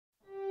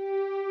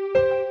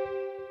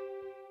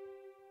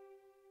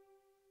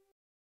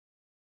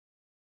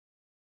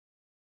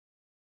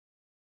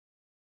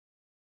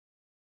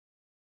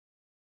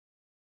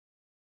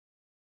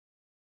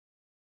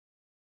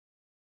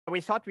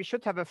we thought we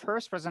should have a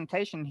first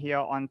presentation here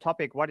on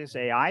topic, what is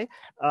AI?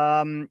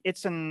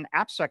 It's an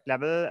abstract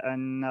level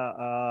and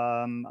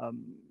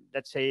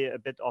let's say a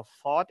bit of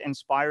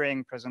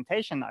thought-inspiring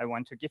presentation I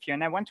want to give you.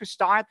 And I want to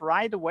start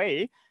right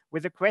away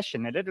with a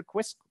question, a little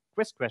quiz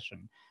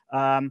question.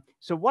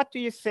 So what do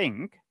you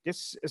think,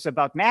 this is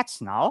about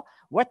maths now,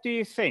 what do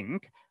you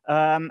think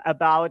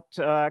about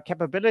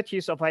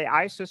capabilities of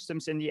AI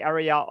systems in the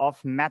area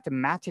of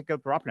mathematical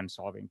problem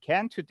solving?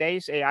 Can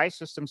today's AI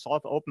system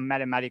solve open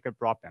mathematical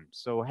problems?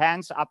 So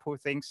hands up who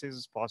thinks this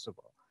is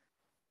possible.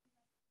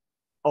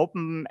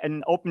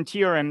 An open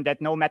theorem that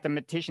no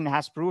mathematician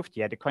has proved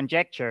yet, a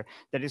conjecture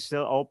that is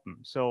still open.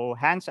 So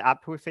hands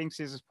up who thinks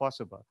this is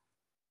possible.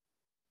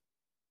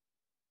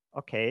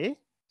 Okay.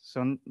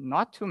 So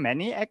not too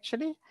many,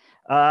 actually.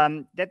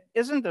 That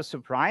isn't a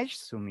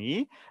surprise to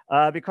me,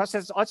 because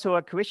there's also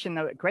a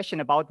question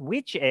about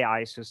which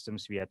AI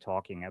systems we are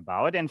talking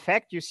about. In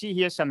fact, you see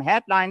here some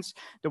headlines.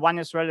 The one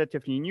is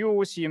relatively new.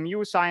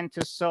 CMU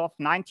scientists solved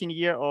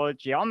 19-year-old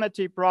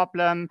geometry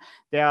problem.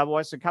 There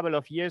was a couple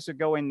of years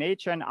ago in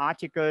Nature an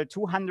article,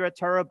 200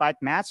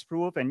 terabyte maths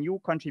proof, a new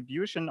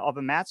contribution of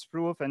a maths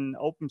proof, an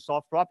open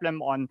source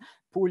problem on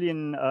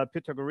Boolean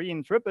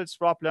Pythagorean triples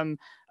problem,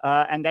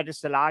 and that is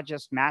the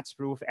largest maths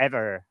proof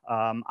ever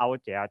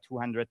out there,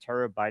 200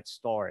 terabytes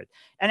stored.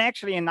 And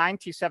actually in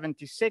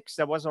 1976,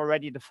 there was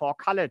already the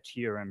four-color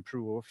theorem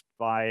proved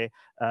by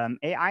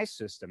AI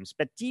systems.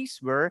 But these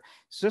were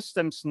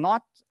systems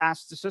not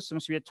as the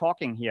systems we are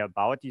talking here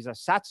about. These are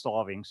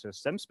SAT-solving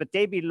systems, but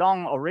they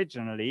belong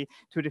originally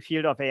to the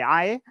field of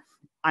AI.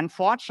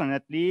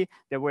 Unfortunately,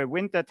 there were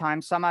winter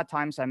times, summer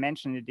times, I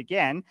mentioned it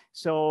again.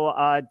 So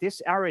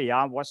this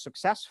area was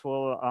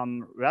successful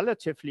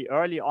relatively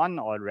early on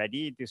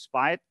already,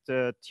 despite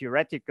the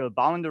theoretical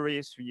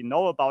boundaries we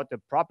know about the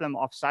problem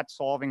of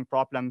SAT-solving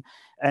problem.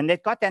 And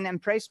it got then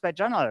embraced by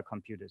general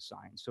computer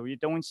science. So you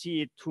don't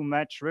see it too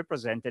much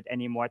represented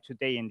anymore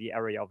today in the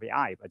area of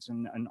AI, but it's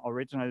an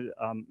original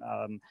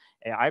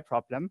AI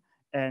problem.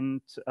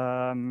 And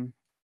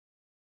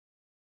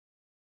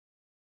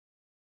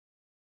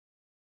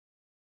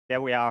there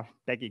we are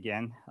back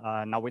again,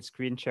 now with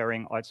screen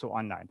sharing also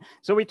online.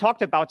 So we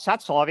talked about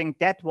SAT solving.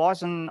 That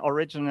was an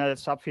original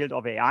subfield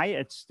of AI.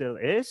 It still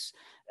is.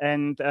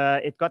 And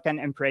it got then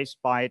embraced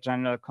by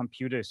general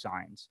computer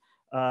science.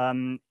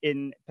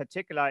 In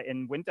particular,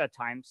 in winter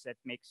times, that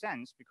makes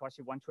sense because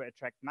you want to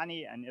attract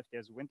money. And if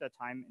there's winter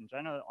time in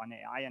general on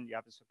AI and you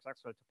have a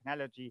successful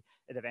technology,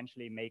 it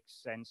eventually makes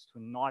sense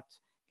to not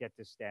get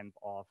the stamp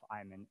of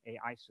I'm an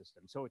AI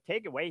system. So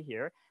takeaway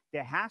here,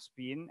 there has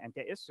been and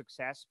there is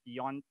success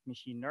beyond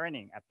machine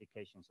learning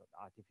applications of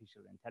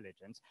artificial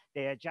intelligence.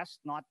 They are just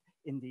not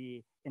in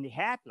the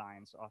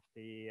headlines of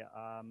the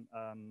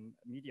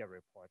media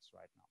reports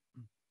right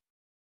now.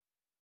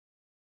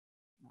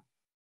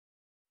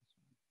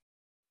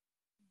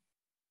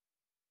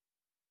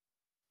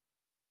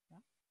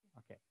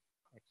 Okay,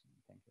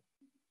 excellent, thank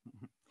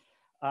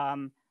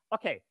you.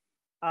 Okay.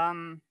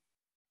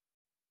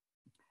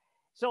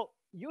 So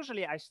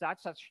usually I start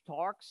such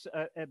talks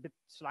a bit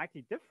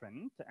slightly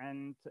different,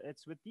 and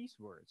it's with these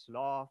words: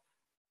 love,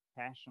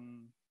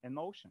 passion,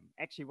 emotion.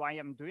 Actually, why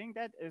I'm doing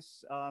that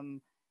is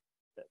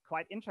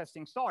quite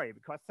interesting story,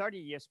 because 30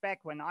 years back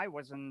when I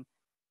was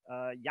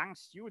a young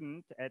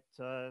student at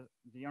the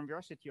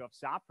University of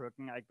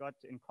Saarbrücken, I got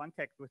in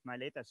contact with my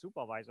later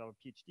supervisor of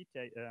PhD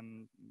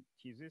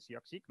thesis,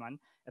 Jörg Siegmann,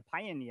 a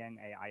pioneer in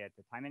AI at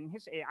the time. And in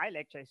his AI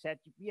lecture, he said,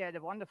 we had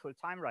a wonderful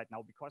time right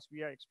now because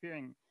we are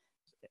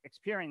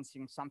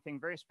experiencing something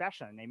very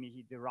special,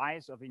 namely the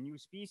rise of a new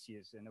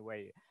species in a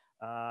way.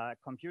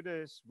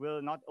 Computers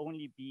will not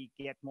only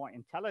get more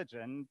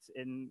intelligent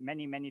in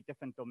many, many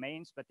different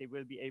domains, but they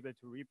will be able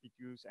to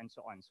reproduce and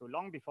so on. So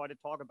long before the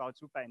talk about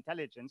super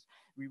intelligence,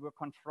 we were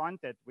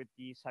confronted with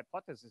these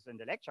hypotheses in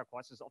the lecture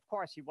courses. Of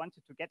course, he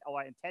wanted to get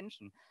our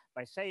attention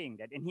by saying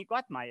that, and he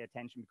got my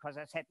attention because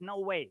I said, no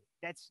way,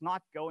 that's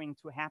not going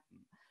to happen.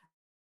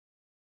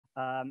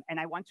 And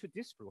I want to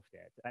disprove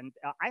that. And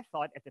I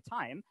thought at the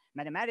time,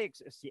 mathematics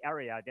is the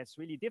area that's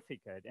really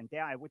difficult. And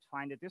there I would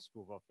find a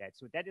disproof of that.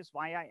 So that is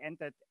why I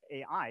entered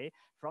AI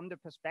from the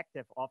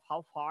perspective of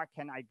how far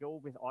can I go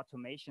with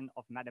automation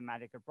of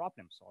mathematical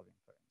problem solving,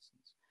 for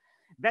instance.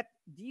 But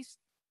these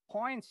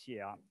points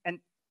here, and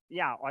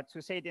yeah, or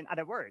to say it in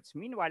other words,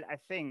 meanwhile, I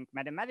think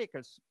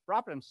mathematical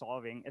problem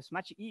solving is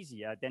much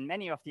easier than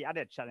many of the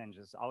other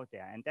challenges out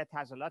there. And that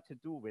has a lot to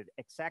do with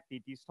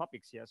exactly these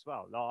topics here as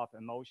well: love,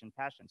 emotion,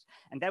 passions.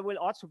 And that will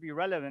also be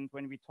relevant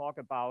when we talk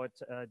about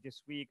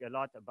this week a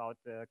lot about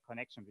the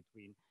connection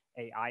between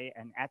AI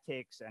and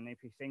ethics. And if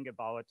we think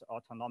about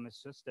autonomous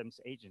systems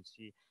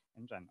agency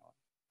in general.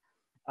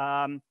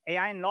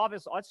 AI and love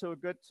is also a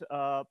good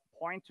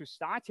point to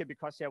start here,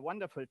 because there are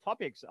wonderful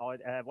topics out,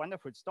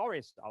 wonderful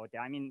stories out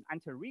there. I mean,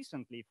 until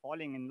recently,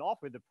 falling in love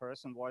with a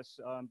person was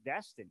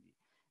destiny.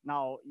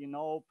 Now, you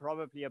know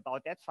probably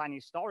about that funny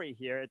story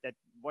here that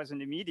was in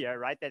the media,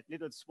 right? That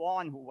little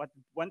swan who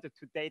wanted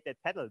to date that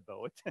pedal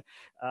boat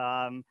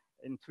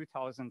in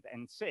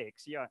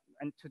 2006. Yeah,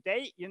 and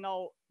today, you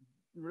know,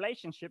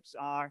 relationships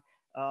are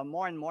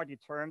more and more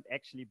determined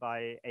actually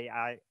by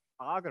AI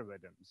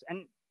algorithms.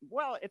 And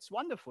well, it's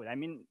wonderful. I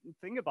mean,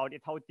 think about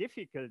it, how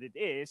difficult it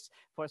is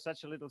for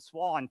such a little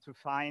swan to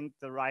find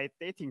the right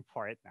dating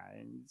partner.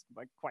 And it's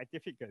quite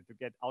difficult to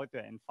get out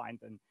there and find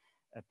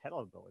a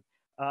pedal boat.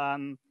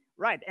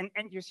 Right, and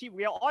you see,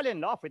 we are all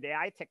in love with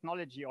AI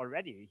technology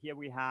already. Here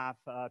we have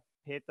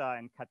Peter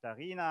and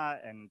Katharina,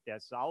 and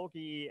there's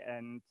Saugi,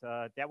 and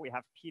there we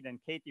have Pete and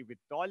Katie with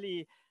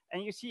Dolly.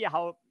 And you see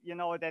how, you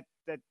know, that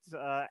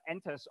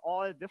enters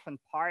all different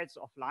parts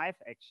of life,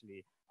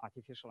 actually,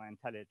 artificial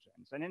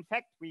intelligence. And in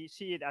fact, we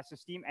see it as a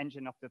steam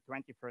engine of the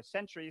 21st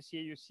century.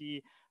 Here you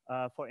see,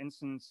 for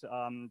instance,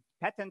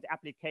 patent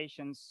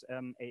applications,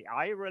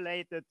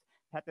 AI-related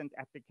patent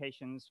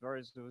applications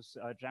versus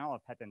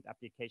general patent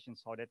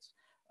applications, how that's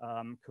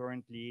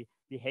currently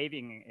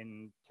behaving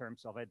in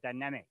terms of a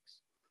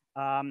dynamics.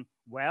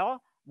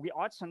 Well, we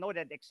also know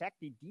that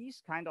exactly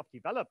these kind of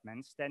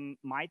developments then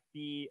might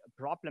be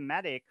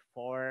problematic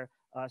for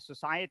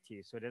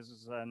society. So this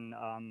is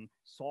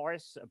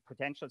a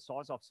potential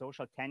source of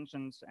social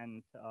tensions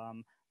and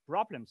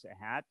problems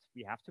ahead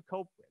we have to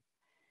cope with.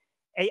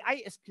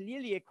 AI is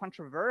clearly a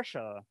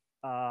controversial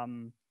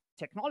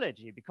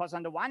technology, because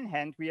on the one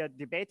hand, we are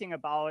debating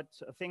about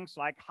things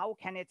like how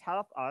can it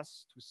help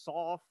us to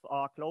solve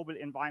global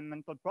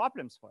environmental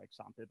problems, for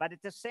example. But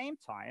at the same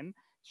time,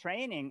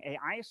 training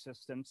AI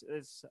systems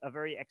is a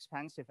very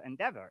expensive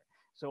endeavor.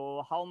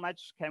 So how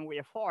much can we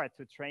afford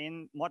to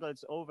train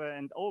models over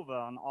and over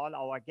on all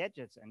our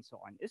gadgets and so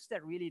on? Is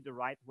that really the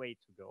right way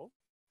to go?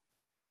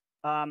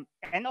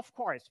 And of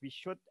course, we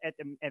should, at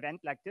an event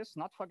like this,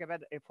 not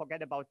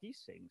forget about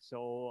these things.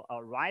 So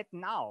right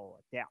now,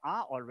 there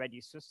are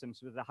already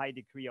systems with a high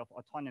degree of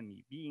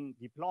autonomy being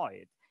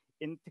deployed,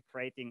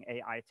 integrating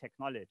AI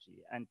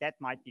technology. And that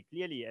might be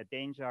clearly a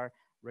danger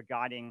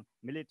regarding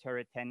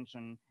military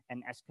tension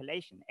and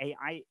escalation.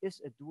 AI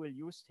is a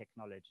dual-use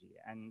technology,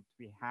 and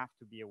we have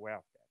to be aware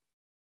of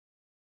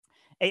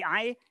that.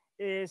 AI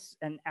is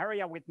an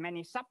area with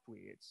many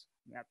subfields.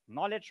 We have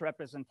knowledge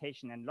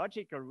representation and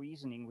logical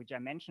reasoning, which I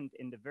mentioned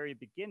in the very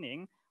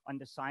beginning, on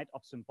the side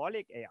of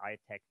symbolic AI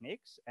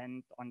techniques,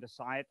 and on the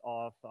side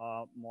of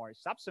more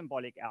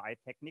sub-symbolic AI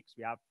techniques,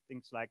 we have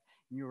things like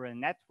neural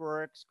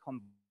networks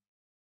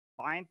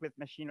combined with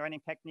machine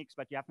learning techniques,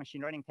 but you have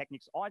machine learning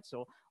techniques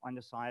also on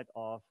the side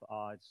of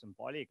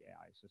symbolic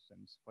AI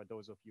systems. For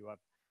those of you who are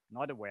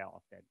not aware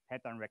of that,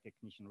 pattern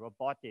recognition,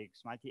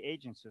 robotics,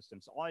 multi-agent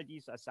systems, all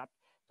these are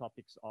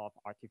subtopics of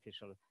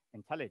artificial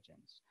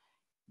intelligence.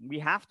 We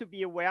have to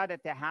be aware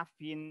that there have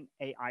been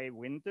AI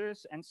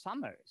winters and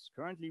summers.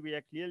 Currently, we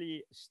are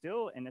clearly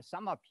still in a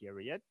summer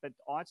period, but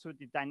also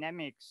the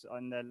dynamics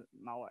on the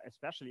now,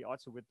 especially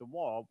also with the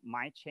war,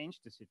 might change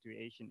the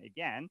situation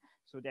again.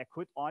 So there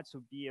could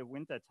also be a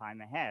winter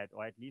time ahead,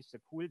 or at least a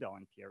cool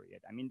down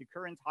period. I mean, the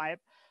current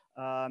hype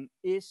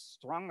is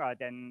stronger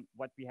than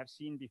what we have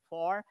seen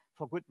before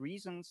for good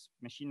reasons.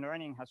 Machine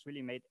learning has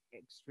really made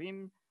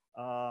extreme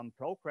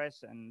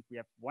progress, and we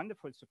have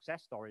wonderful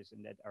success stories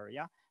in that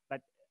area. But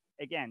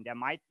again, there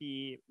might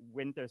be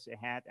winters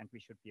ahead, and we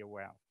should be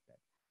aware of that.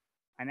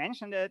 I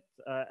mentioned it,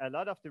 a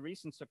lot of the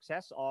recent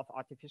success of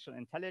artificial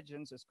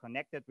intelligence is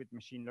connected with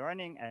machine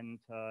learning and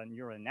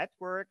neural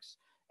networks,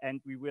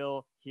 and we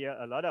will hear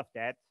a lot of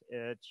that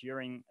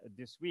during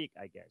this week,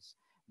 I guess.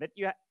 But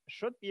you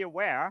should be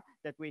aware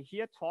that we're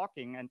here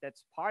talking, and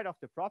that's part of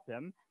the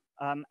problem,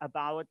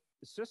 about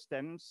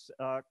systems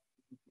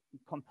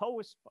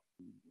composed,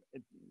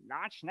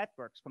 large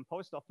networks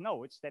composed of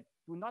nodes that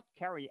do not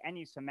carry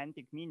any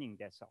semantic meaning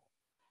themselves.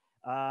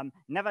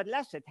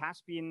 Nevertheless, it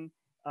has been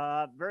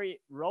very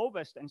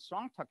robust and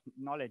strong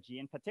technology,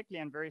 and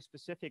particularly in very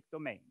specific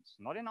domains.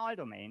 Not in all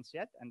domains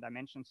yet, and I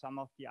mentioned some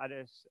of the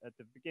others at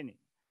the beginning.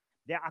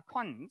 There are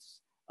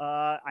cons.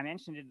 I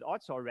mentioned it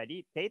also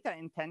already.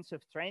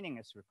 Data-intensive training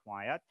is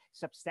required.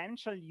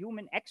 Substantial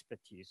human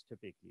expertise,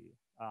 typically.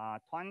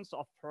 Tons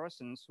of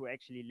persons who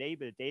actually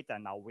label data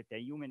now with their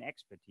human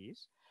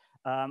expertise.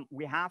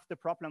 We have the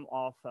problem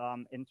of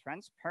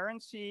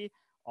intransparency,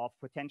 of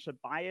potential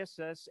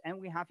biases, and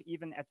we have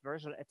even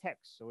adversarial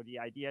attacks. So the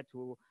idea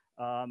to,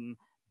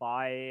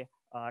 by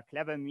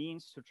clever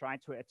means, to try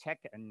to attack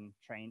a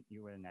trained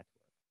neural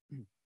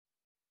network.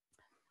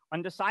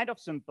 On the side of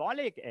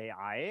symbolic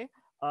AI,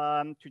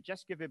 to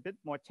just give a bit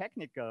more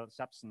technical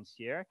substance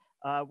here,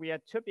 we are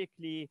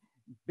typically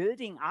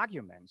building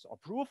arguments or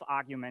proof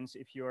arguments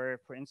if you're,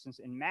 for instance,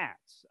 in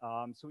maths.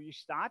 So you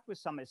start with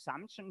some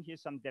assumption,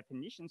 here's some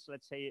definitions,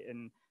 let's say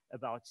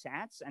about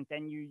sets, and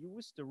then you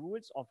use the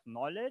rules of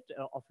knowledge,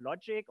 of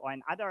logic, or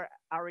in other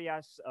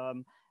areas,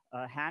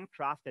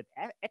 handcrafted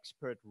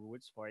expert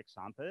rules, for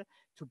example,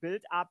 to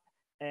build up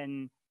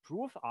a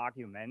proof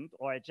argument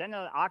or a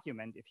general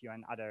argument if you're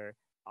in other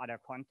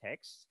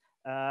contexts.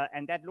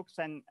 And that looks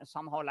then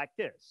somehow like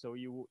this. So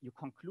you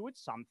conclude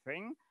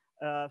something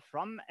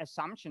from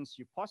assumptions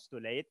you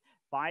postulate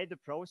by the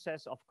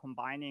process of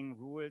combining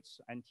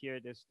rules, and here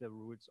it is the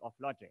rules of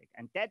logic.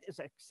 And that is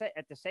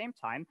at the same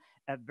time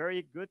a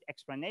very good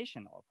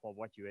explanation for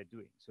what you are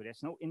doing. So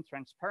there's no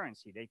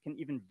intransparency. They can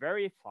even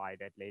verify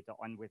that later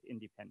on with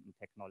independent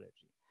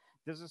technology.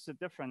 This is the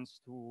difference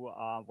to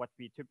what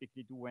we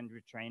typically do when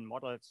we train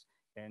models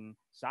in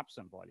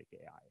sub-symbolic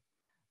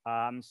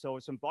AI. So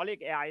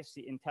symbolic AI is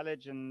the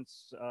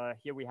intelligence.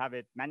 Here we have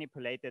it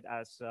manipulated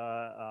as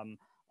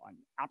on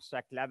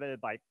abstract level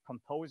by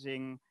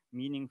composing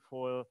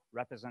meaningful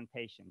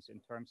representations in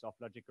terms of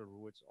logical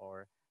rules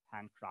or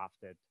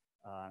handcrafted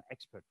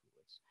expert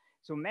rules.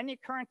 So many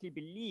currently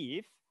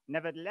believe,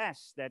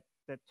 nevertheless, that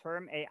the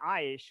term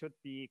AI should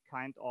be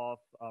kind of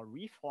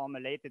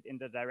reformulated in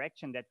the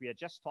direction that we are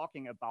just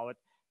talking about,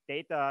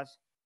 data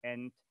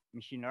and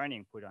machine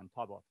learning put on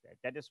top of that.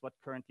 That is what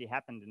currently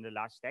happened in the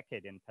last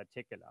decade in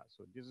particular.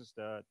 So this is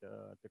the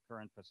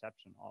current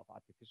perception of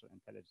artificial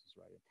intelligence,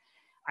 right?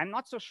 I'm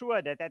not so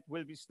sure that that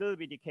will still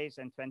be the case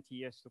in 20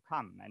 years to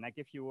come. And I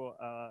give you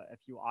a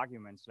few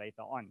arguments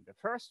later on. The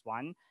first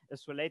one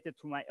is related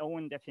to my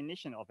own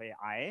definition of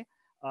AI,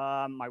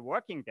 my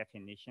working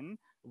definition,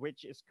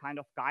 which is kind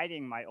of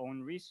guiding my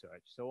own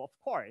research. So of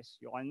course,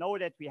 you all know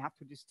that we have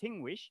to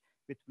distinguish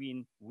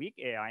between weak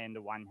AI on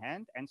the one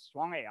hand and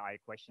strong AI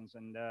questions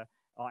on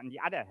the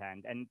other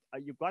hand. And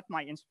you got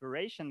my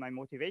inspiration, my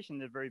motivation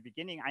in the very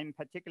beginning. I'm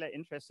particularly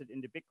interested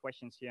in the big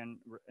questions here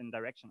in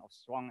direction of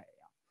strong AI.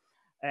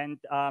 And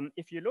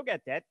if you look at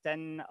that,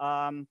 then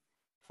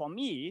for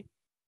me,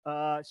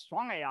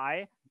 strong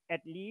AI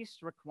at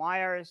least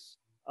requires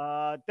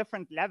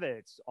different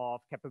levels of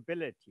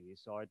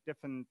capabilities or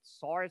different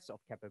sorts of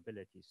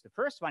capabilities. The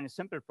first one is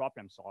simple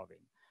problem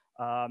solving,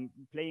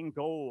 playing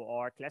Go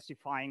or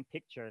classifying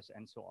pictures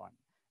and so on.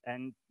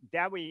 And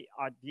there we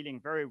are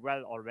dealing very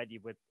well already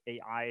with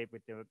AI,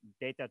 with the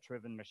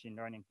data-driven machine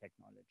learning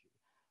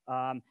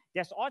technology.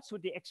 There's also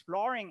the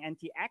exploring and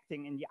the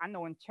acting in the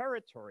unknown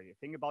territory.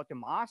 Think about the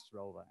Mars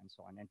rover and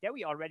so on. And there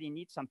we already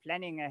need some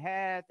planning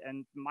ahead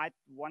and might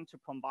want to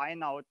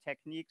combine our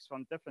techniques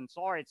from different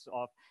sorts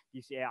of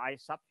these AI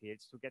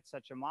subfields to get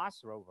such a Mars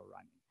rover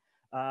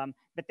running.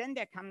 But then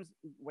there comes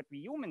what we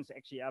humans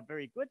actually are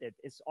very good at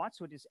is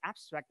also this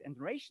abstract and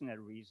rational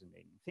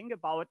reasoning. Think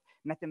about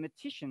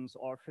mathematicians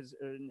or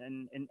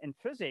in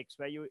physics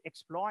where you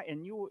explore a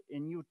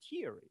new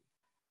theory,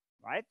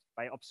 right?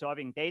 By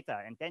observing data.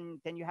 And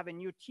then you have a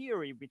new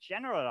theory which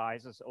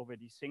generalizes over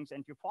these things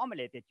and you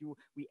formulate it.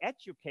 We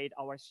educate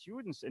our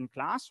students in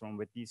classroom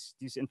with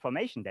this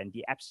information, then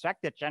the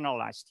abstracted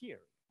generalized theory.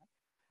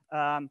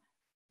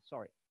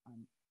 Sorry,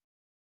 I'm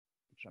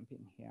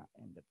jumping here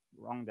in the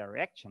wrong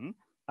direction.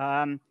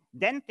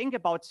 Then think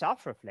about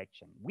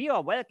self-reflection. We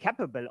are well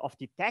capable of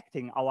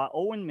detecting our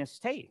own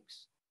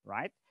mistakes,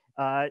 right?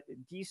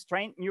 These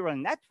trained neural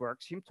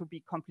networks seem to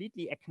be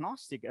completely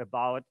agnostic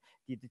about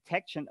the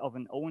detection of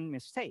an own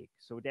mistake.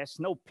 So there's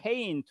no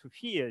pain to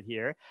feel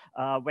here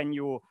when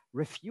you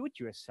refute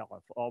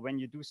yourself or when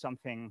you do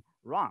something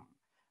wrong.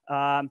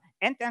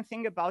 And then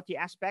think about the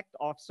aspect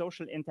of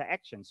social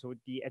interaction. So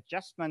the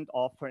adjustment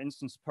of, for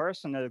instance,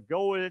 personal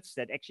goals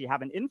that actually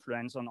have an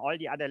influence on all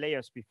the other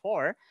layers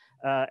before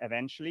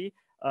eventually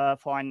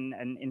for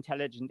an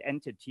intelligent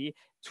entity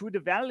to the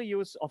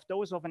values of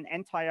those of an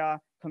entire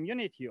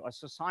community or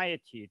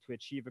society to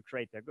achieve a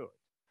greater good.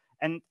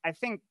 And I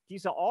think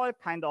these are all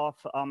kind of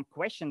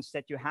questions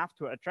that you have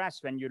to address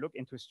when you look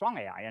into strong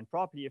AI, and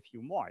probably a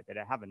few more that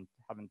I haven't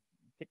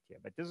picked here.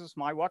 But this is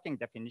my working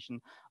definition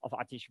of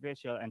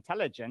artificial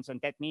intelligence. And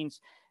that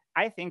means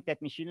I think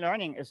that machine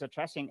learning is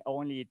addressing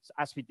only,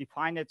 as we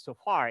define it so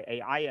far,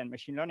 AI and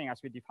machine learning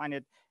as we define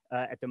it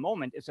at the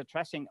moment is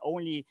addressing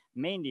only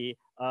mainly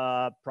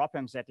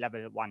problems at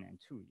level 1 and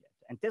 2 yet.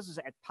 And this is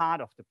at part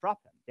of the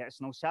problem. There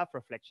is no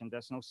self-reflection.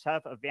 There's no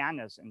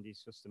self-awareness in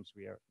these systems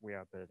we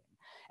are building.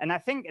 And I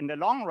think in the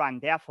long run,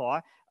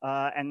 therefore,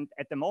 and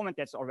at the moment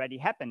that's already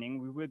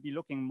happening, we will be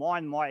looking more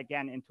and more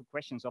again into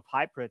questions of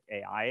hybrid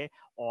AI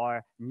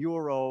or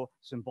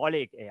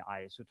neuro-symbolic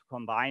AI, so to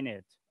combine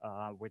it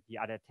with the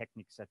other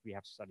techniques that we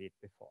have studied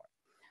before.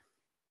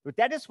 But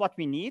that is what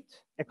we need,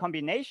 a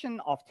combination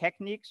of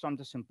techniques from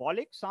the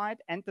symbolic side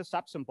and the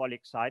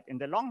sub-symbolic side in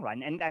the long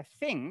run. And I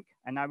think,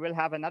 and I will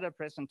have another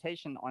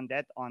presentation on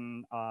that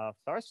on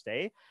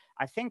Thursday,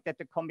 I think that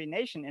the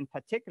combination in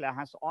particular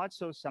has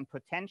also some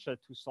potential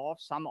to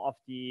solve some of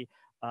the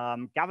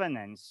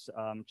governance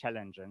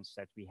challenges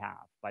that we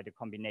have by the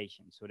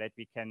combination, so that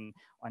we can,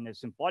 on a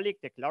symbolic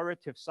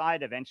declarative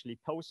side, eventually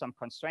pose some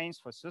constraints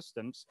for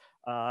systems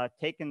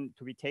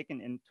to be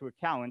taken into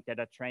account that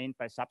are trained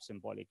by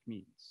sub-symbolic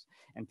means.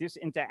 And this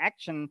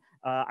interaction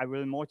I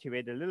will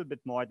motivate a little bit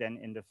more than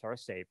in the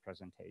Thursday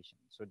presentation.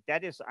 So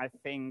that is, I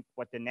think,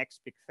 what the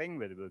next big thing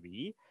will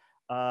be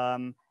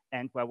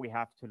and where we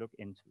have to look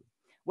into.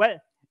 Well,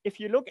 if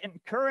you look in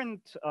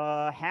current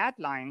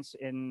headlines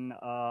in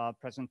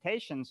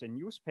presentations in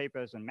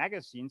newspapers and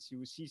magazines,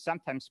 you see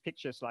sometimes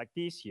pictures like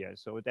these here.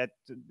 So that,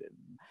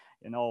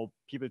 you know,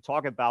 people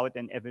talk about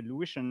an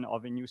evolution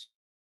of a new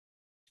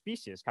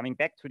species, coming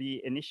back to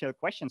the initial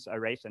questions I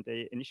raised and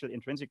the initial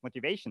intrinsic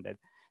motivation that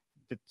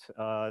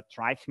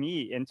drive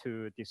me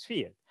into this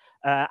field.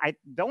 I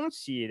don't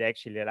see it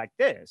actually like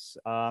this.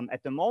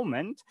 At the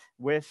moment,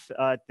 with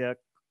the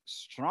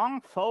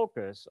strong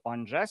focus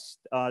on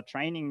just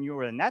training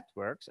neural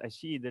networks, I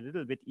see it a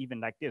little bit even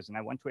like this. And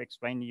I want to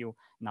explain to you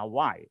now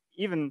why.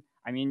 Even,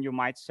 I mean, you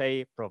might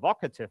say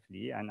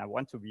provocatively, and I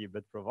want to be a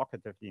bit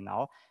provocatively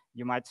now,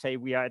 you might say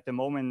we are at the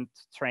moment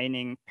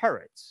training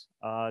parrots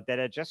that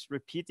are just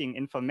repeating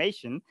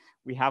information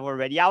we have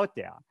already out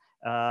there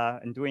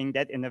and doing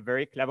that in a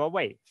very clever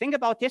way. Think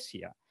about this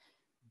here.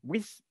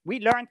 We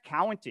learned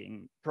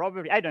counting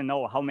probably, I don't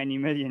know how many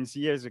millions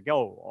years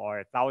ago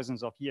or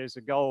thousands of years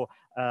ago,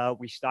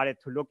 we started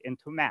to look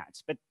into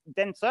maths. But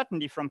then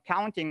certainly from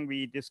counting,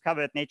 we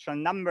discovered natural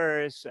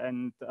numbers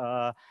and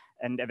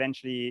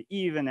eventually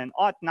even and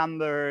odd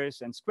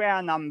numbers and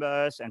square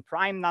numbers and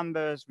prime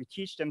numbers. We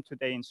teach them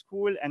today in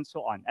school and so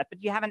on.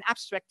 But you have an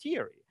abstract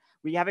theory.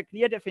 We have a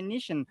clear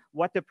definition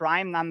what the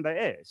prime number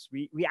is.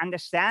 We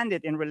understand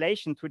it in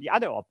relation to the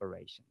other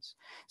operations.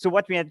 So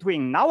what we are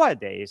doing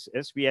nowadays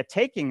is we are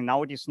taking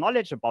now this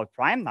knowledge about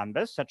prime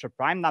numbers, such a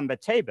prime number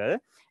table,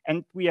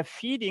 and we are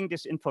feeding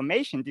this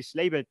information, this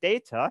labeled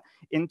data,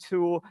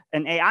 into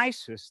an AI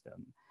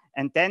system.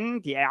 And then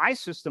the AI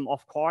system,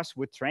 of course,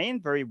 would train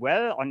very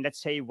well on,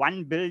 let's say,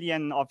 1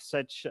 billion of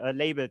such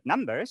labeled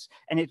numbers,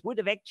 and it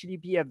would actually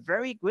be a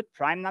very good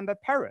prime number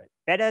parrot,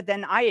 better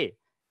than I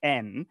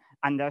am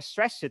under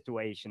stress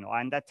situation or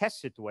under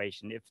test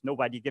situation if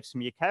nobody gives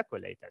me a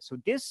calculator. So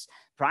this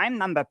prime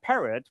number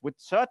parrot would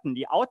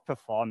certainly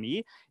outperform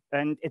me,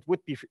 and it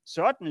would be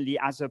certainly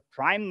as a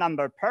prime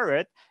number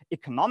parrot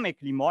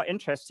economically more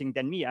interesting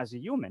than me as a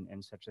human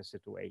in such a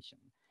situation.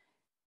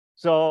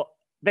 So,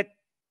 but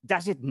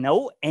does it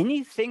know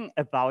anything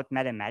about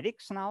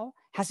mathematics now?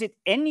 Has it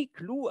any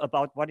clue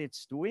about what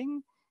it's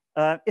doing?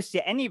 Is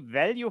there any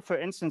value, for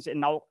instance,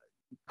 in now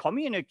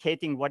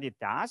communicating what it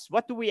does?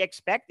 What do we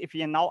expect if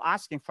we are now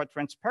asking for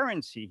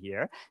transparency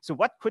here? So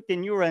what could the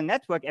neural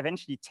network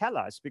eventually tell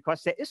us?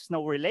 Because there is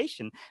no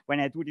relation when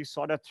I do this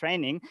sort of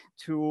training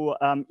to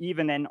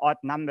even and odd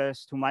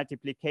numbers, to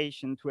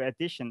multiplication, to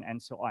addition,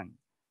 and so on.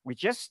 We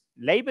just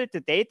labeled the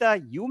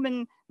data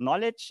human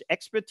knowledge,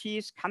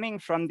 expertise coming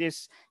from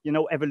this,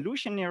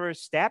 evolutionary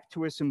step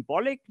to a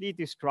symbolically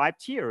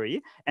described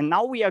theory. And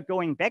now we are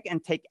going back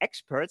and take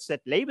experts that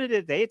label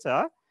the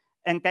data,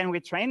 and then we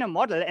train a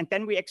model, and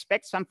then we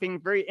expect something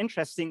very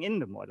interesting in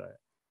the model.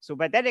 So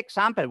by that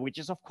example, which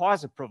is of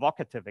course a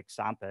provocative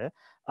example,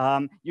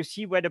 you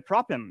see where the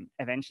problem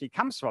eventually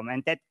comes from.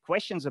 And that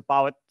questions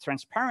about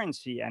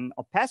transparency and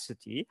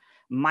opacity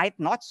might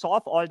not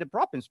solve all the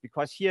problems,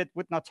 because here it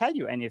would not tell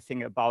you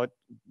anything about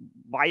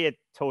why it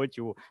told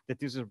you that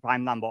this is a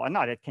prime number or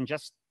not. It can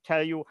just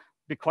tell you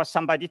because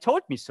somebody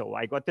told me so,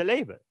 I got the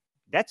label.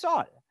 That's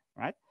all,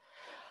 right?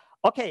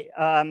 Okay,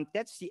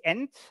 that's the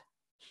end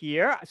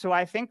here. So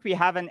I think we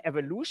have an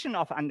evolution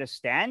of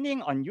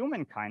understanding on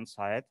humankind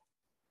side,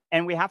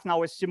 and we have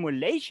now a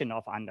simulation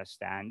of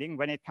understanding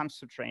when it comes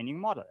to training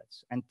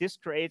models. And this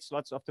creates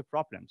lots of the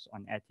problems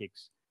on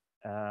ethics,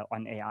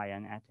 on AI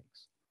and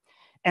ethics.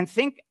 And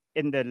think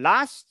in the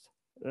last,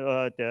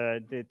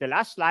 the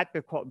last slide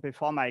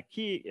before my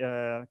key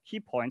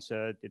points,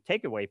 the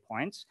takeaway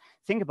points,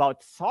 think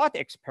about thought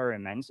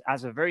experiments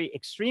as a very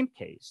extreme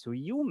case. So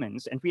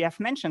humans, and we have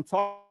mentioned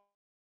thought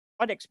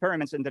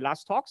experiments in the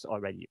last talks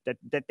already.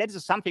 That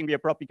is something we are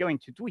probably going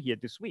to do here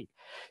this week.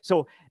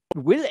 So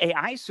will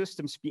AI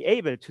systems be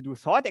able to do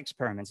thought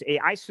experiments,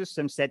 AI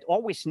systems that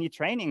always need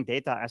training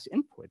data as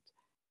input?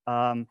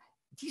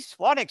 These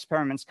thought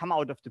experiments come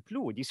out of the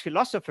blue. These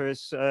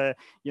philosophers,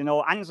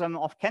 Anselm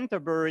of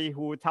Canterbury,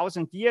 who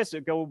 1,000 years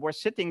ago were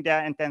sitting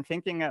there and then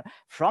thinking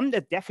from the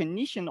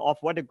definition of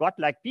what a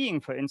godlike being,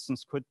 for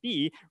instance, could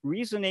be,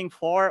 reasoning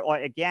for or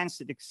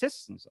against its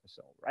existence or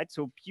so, right?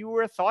 So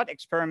pure thought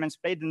experiments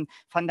played a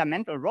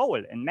fundamental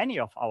role in many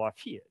of our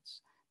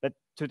fields. But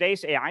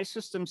today's AI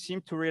systems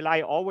seem to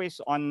rely always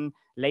on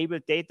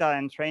labeled data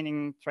and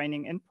training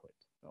input.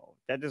 So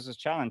that is a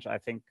challenge I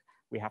think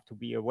we have to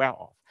be aware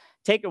of.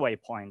 Takeaway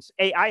points.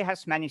 AI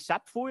has many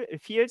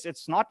subfields.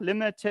 It's not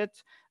limited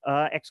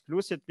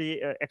exclusively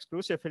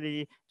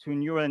to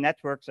neural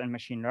networks and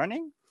machine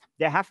learning.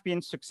 There have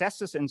been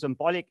successes in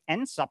symbolic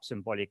and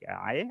sub-symbolic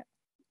AI.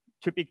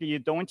 Typically, you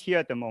don't hear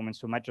at the moment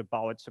so much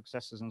about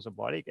successes in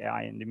symbolic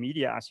AI in the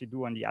media as you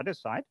do on the other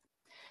side.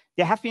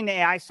 There have been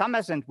AI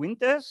summers and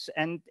winters,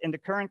 and in the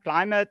current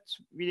climate,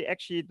 we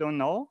actually don't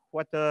know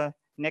what the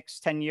next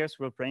 10 years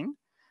will bring.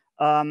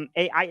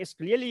 AI is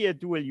clearly a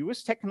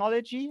dual-use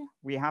technology.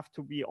 We have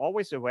to be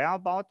always aware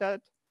about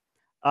that.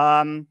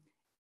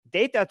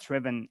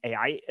 Data-driven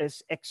AI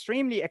is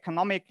extremely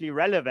economically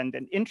relevant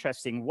and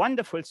interesting,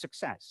 wonderful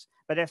success.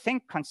 But I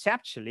think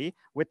conceptually,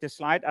 with the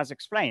slide as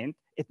explained,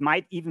 it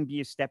might even be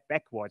a step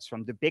backwards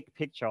from the big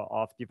picture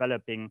of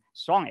developing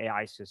strong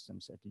AI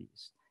systems, at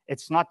least.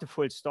 It's not the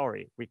full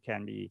story we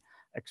can be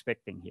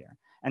expecting here.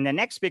 And the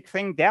next big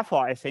thing,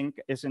 therefore, I think,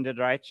 is in the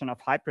direction of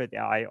hybrid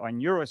AI or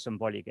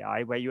neurosymbolic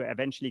AI, where you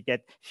eventually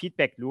get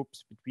feedback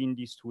loops between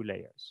these two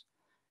layers.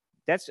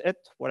 That's it,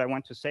 what I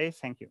want to say.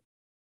 Thank you.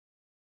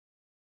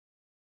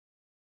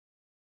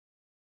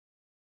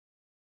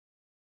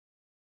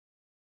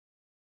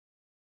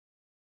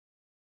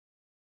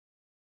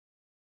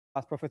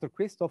 As Professor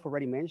Christoph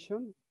already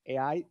mentioned,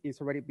 AI is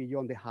already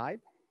beyond the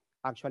hype.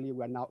 Actually,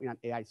 we are now in an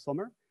AI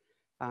summer,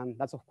 and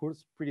that's, of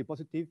course, pretty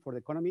positive for the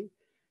economy.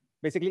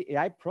 Basically,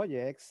 AI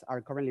projects are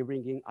currently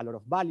bringing a lot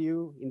of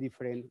value in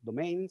different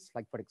domains,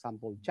 like, for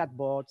example,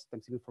 chatbots,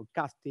 time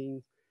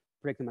forecasting,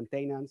 predictive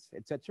maintenance,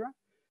 etc.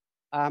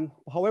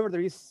 However,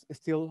 there is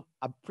still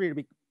a pretty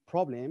big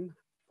problem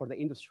for the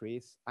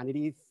industries, and it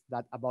is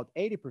that about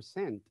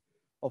 80%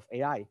 of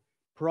AI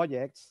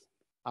projects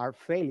are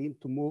failing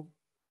to move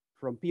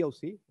from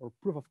POC, or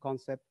proof of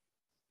concept,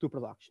 to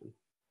production.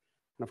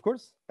 And of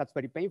course, that's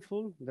very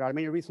painful. There are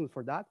many reasons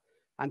for that.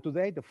 And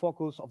today, the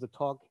focus of the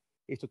talk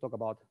is to talk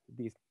about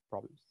these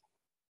problems.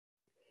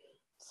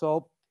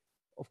 So,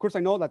 of course, I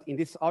know that in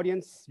this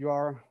audience, you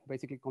are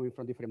basically coming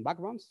from different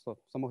backgrounds. So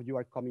some of you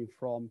are coming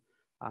from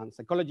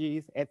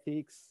psychology,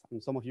 ethics,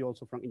 and some of you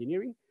also from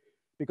engineering.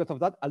 Because of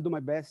that, I'll do my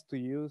best to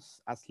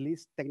use as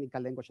least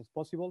technical language as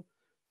possible.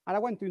 And I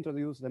want to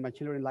introduce the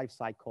machine learning life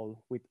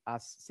cycle with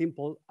as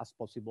simple as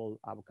possible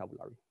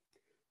vocabulary.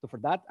 So for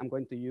that, I'm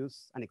going to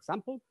use an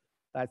example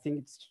that I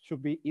think it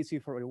should be easy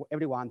for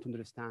everyone to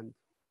understand.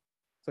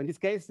 So in this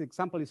case, the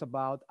example is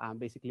about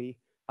basically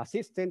a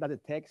system that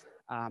detects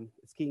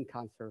skin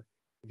cancer.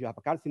 If you have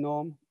a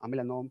carcinoma, a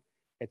melanoma,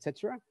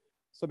 etc.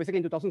 So basically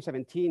in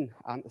 2017,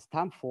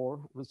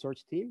 Stanford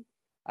research team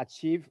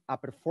achieved a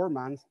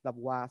performance that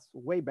was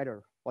way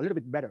better, or a little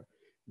bit better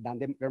than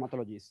the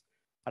dermatologists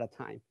at the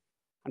time.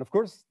 And of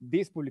course,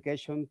 this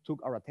publication took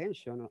our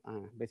attention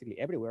basically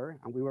everywhere.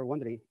 And we were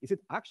wondering, is it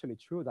actually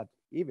true that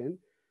even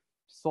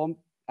some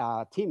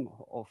team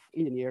of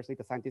engineers,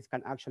 data scientists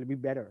can actually be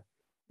better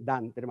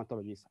than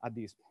dermatologists at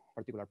this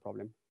particular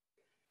problem?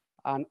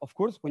 And of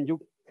course, when you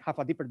have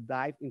a deeper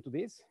dive into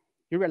this,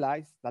 you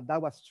realize that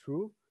that was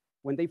true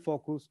when they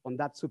focus on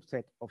that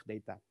subset of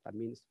data. That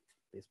means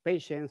these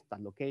patients, that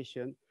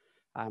location,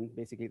 and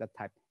basically that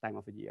time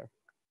of the year.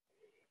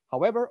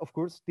 However, of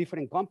course,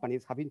 different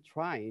companies have been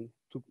trying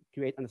to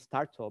create a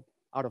startup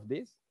out of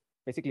this,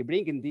 basically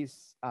bringing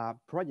this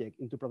project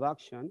into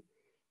production.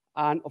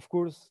 And of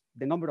course,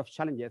 the number of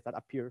challenges that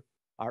appear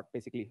are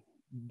basically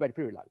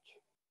very large.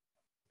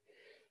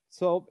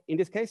 So in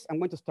this case, I'm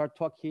going to start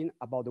talking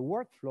about the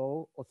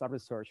workflow of a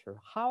researcher.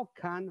 How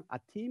can a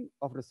team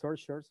of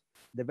researchers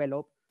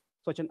develop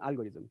such an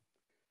algorithm?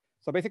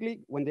 So basically,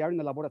 when they are in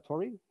the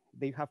laboratory,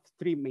 they have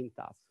three main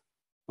tasks.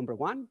 Number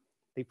one,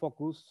 they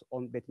focus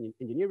on data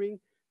engineering.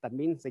 That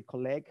means they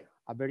collect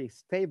a very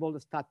stable,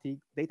 static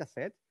data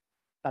set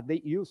that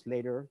they use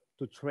later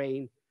to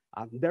train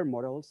their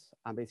models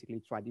and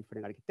basically try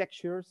different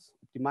architectures,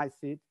 optimize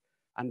it.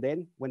 And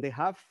then when they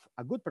have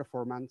a good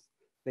performance,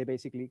 they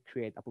basically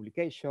create a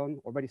publication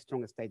or very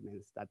strong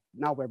statements that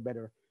now we're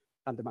better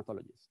than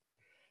dermatologists.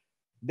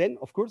 Then,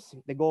 of course,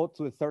 they go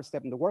to the third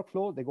step in the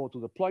workflow. They go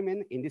to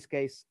deployment. In this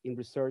case, in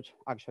research,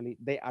 actually,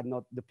 they are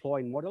not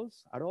deploying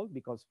models at all,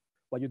 because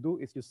what you do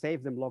is you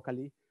save them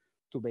locally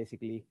to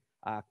basically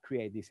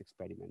create these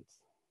experiments.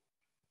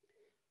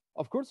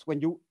 Of course,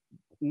 when you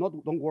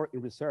don't work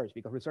in research,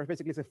 because research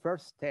basically is the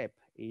first step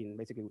in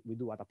basically we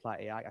do at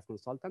appliedAI as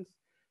consultants.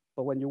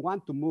 But when you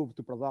want to move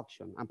to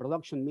production, and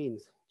production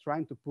means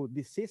trying to put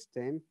this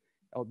system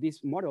or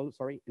this model,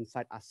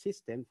 inside a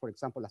system, for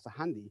example, as a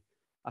handy,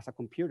 as a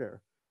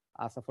computer,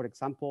 as a, for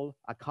example,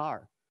 a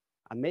car,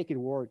 and make it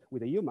work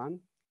with a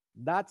human,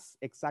 that's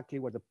exactly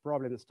where the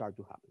problems start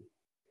to happen.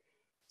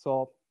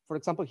 So, for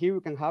example, here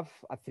we can have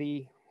a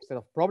three set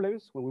of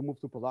problems when we move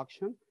to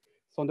production.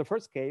 So in the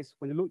first case,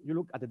 when you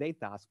look at the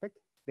data aspect,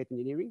 data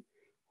engineering,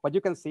 what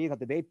you can see is that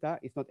the data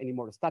is not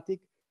anymore static,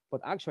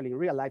 but actually in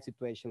real life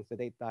situations, the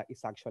data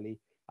is actually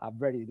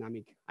very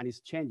dynamic and is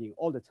changing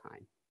all the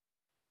time.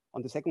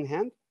 On the second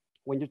hand,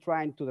 when you're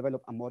trying to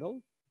develop a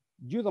model,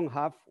 you don't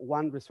have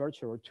one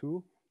researcher or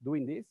two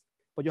doing this,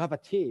 but you have a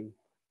team,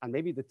 and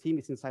maybe the team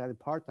is inside a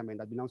department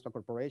that belongs to a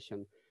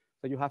corporation.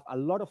 So you have a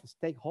lot of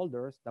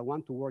stakeholders that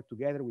want to work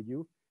together with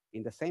you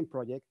in the same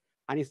project,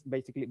 and it's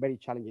basically very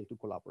challenging to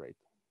collaborate.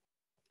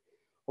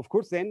 Of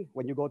course, then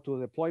when you go to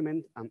the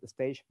deployment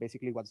stage,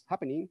 basically what's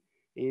happening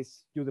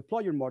is you deploy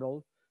your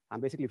model,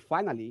 and basically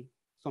finally,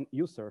 some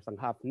users that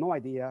have no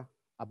idea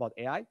about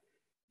AI,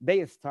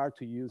 they start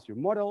to use your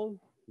model,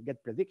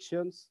 get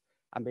predictions,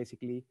 and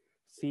basically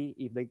see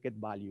if they get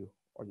value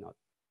or not.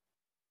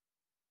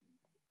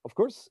 Of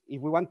course,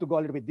 if we want to go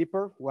a little bit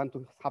deeper, we want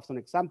to have some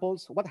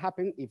examples. What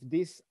happens if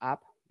this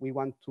app, we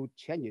want to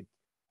change it?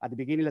 At the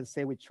beginning, let's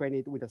say we train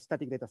it with a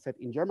static data set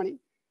in Germany,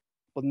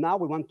 but now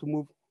we want to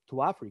move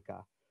to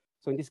Africa.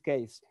 So in this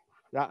case,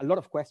 there are a lot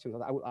of questions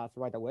that I will ask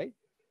right away.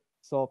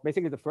 So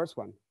basically the first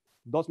one,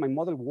 does my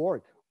model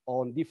work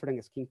on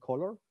different skin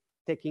color,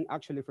 taking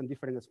actually from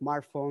different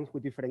smartphones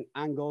with different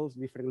angles,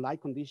 different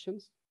light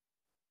conditions?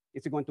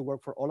 Is it going to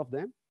work for all of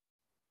them?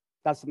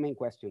 That's the main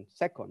question.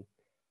 Second,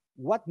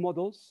 what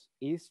models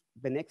is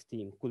the next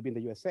team? Could be in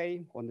the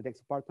USA or in the next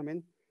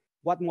department.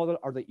 What model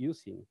are they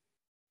using?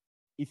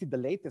 Is it the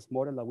latest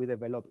model that we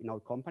develop in our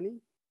company?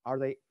 Are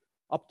they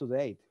up to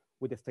date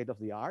with the state of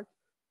the art?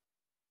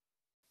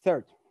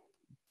 Third,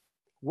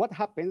 what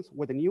happens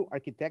when the new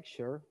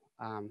architecture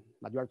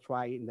that you are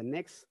trying in the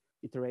next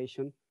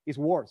iteration is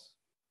worse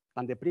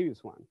than the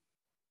previous one?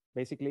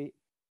 Basically,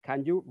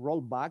 can you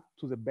roll back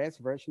to the best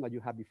version that you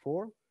had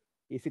before?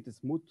 Is it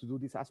smooth to do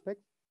this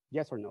aspect?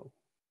 Yes or no?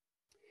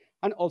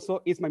 And also,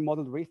 is my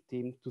model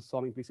drifting to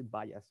some implicit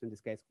bias? In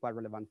this case, quite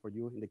relevant for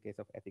you in the case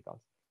of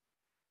ethicals.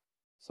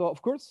 So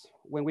of course,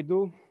 when we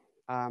do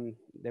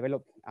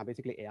develop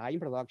basically AI in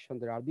production,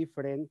 there are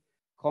different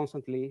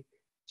constantly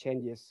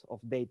changes of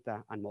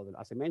data and model.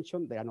 As I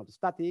mentioned, they are not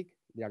static,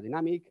 they are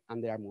dynamic,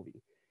 and they are moving.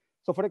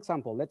 So for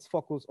example, let's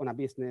focus on a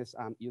business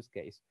use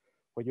case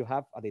where you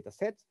have a data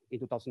set in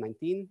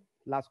 2019,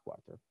 last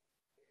quarter.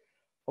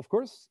 Of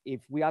course,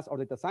 if we ask our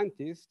data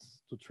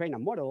scientists to train a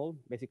model,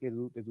 basically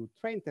they do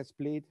train, test,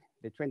 split,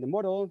 they train the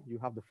model, you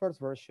have the first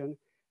version,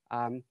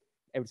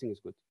 everything is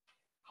good.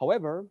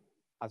 However,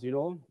 as you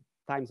know,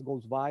 time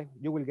goes by,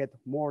 you will get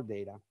more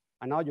data.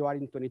 And now you are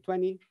in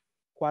 2020,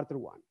 quarter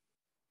one.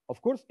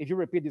 Of course, if you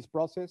repeat this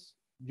process,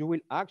 you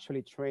will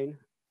actually train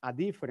a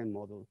different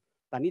model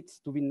that needs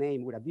to be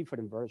named with a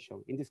different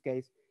version. In this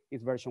case,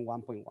 it's version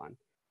 1.1.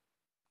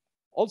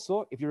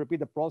 Also, if you repeat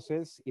the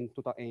process in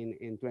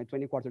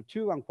 2020 quarter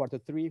two and quarter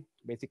three,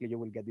 basically you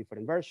will get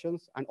different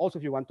versions. And also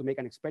if you want to make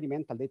an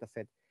experimental data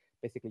set,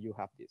 basically you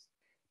have this.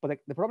 But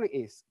the problem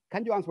is,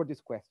 can you answer these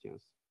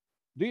questions?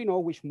 Do you know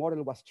which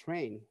model was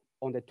trained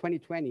on the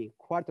 2020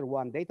 quarter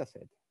one data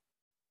set?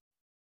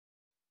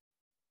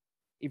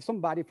 If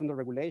somebody from the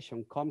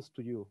regulation comes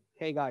to you,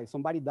 hey guys,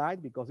 somebody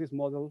died because this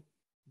model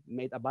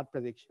made a bad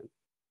prediction.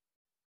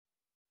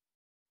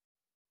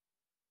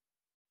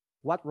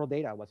 What raw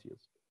data was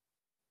used?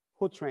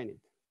 Who trained it?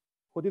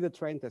 Who did the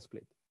train test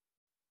split?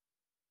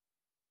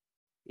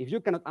 If you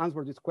cannot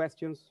answer these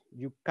questions,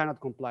 you cannot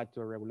comply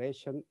to a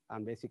regulation,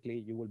 and basically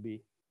you will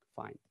be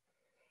fined.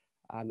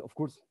 And of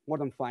course, more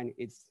than fine,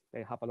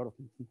 they have a lot of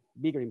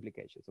bigger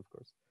implications, of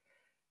course.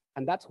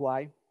 And that's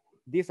why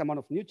this amount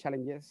of new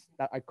challenges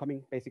that are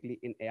coming basically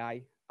in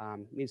AI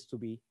needs to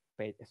be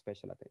paid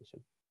special attention.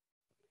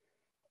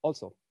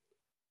 Also,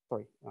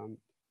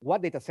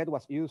 what data set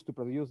was used to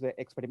produce the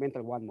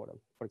experimental one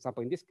model? For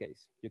example, in this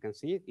case, you can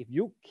see if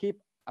you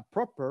keep a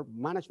proper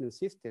management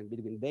system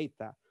between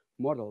data,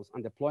 models,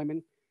 and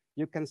deployment,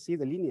 you can see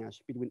the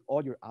lineage between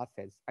all your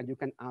assets, and you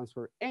can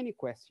answer any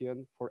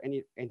question for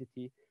any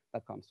entity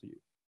that comes to you.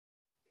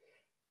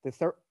 The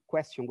third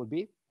question would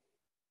be,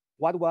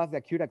 what was the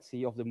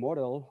accuracy of the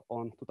model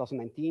on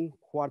 2019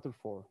 quarter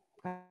four?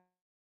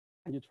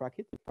 Can you track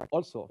it?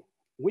 Also,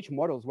 which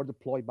models were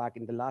deployed back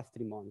in the last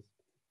 3 months?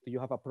 Do you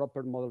have a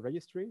proper model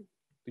registry?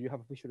 Do you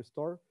have a feature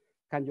store?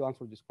 Can you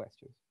answer these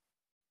questions?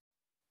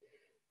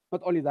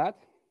 Not only that,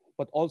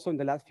 but also in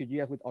the last few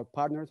years with our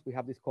partners, we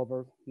have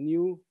discovered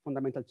new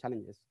fundamental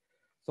challenges.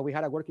 So we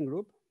had a working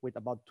group with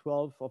about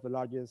 12 of the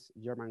largest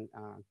German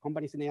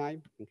companies in AI,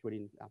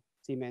 including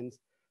Siemens,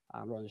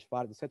 Roland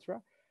Schwarz,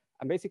 etc.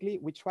 And basically,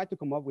 we tried to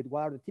come up with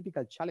what are the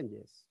typical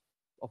challenges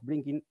of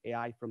bringing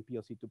AI from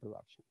POC to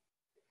production.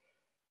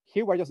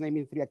 Here we're just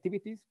naming 3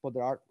 activities, but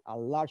there are a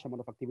large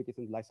amount of activities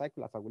in the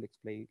lifecycle, as I will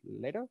explain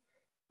later.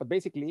 But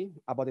basically,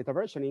 about data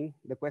versioning,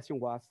 the question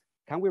was,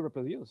 can we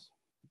reproduce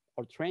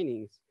our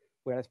trainings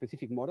with a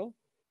specific model?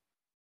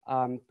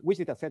 Which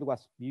data set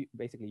was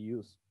basically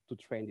used to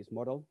train this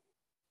model?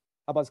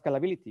 About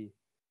scalability,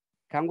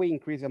 can we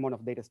increase the amount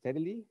of data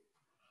steadily?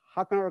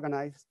 How can I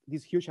organize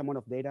this huge amount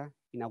of data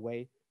in a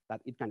way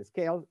that it can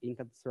scale, it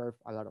can serve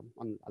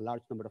a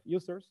large number of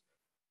users?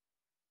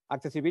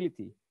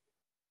 Accessibility,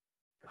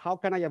 how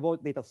can I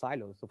avoid data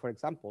silos? So for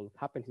example, it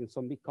happens in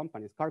some big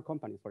companies, car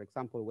companies, for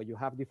example, where you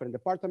have different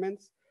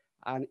departments,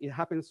 and it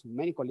happens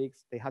many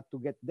colleagues, they had to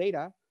get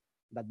data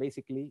that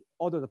basically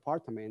other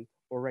departments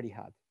already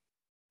had.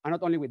 And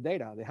not only with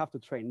data, they have to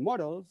train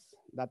models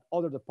that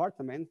other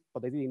departments,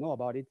 but they didn't know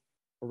about it,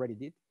 already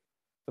did.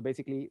 So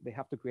basically, they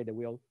have to create the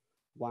wheel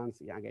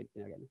once and again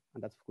and again,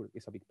 and that's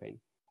a big pain.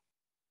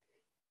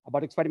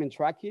 About experiment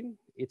tracking,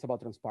 it's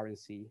about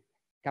transparency.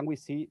 Can we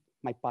see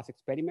my past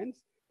experiments?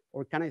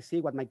 Or can I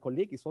see what my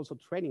colleague is also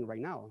training right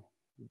now?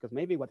 Because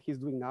maybe what he's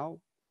doing now,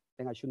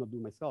 then I should not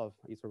do myself,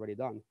 it's already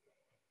done.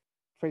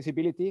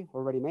 Traceability,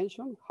 already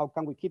mentioned. How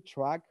can we keep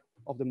track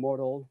of the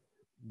model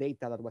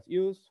data that was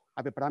used,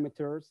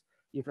 hyperparameters,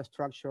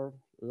 infrastructure,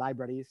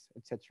 libraries,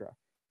 etc.?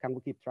 Can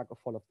we keep track of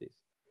all of this?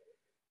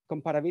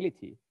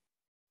 Comparability.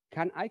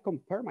 Can I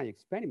compare my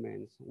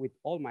experiments with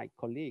all my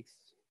colleagues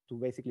to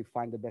basically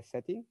find the best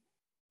setting?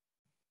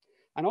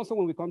 And also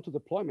when we come to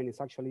deployment,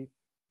 it's actually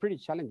pretty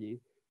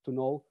challenging to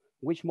know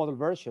which model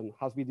version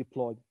has been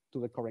deployed to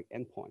the correct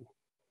endpoint.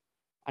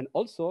 And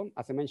also,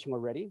 as I mentioned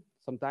already,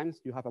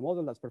 sometimes you have a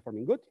model that's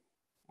performing good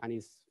and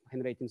is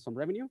generating some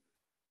revenue,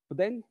 but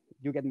then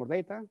you get more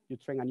data, you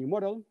train a new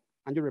model,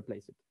 and you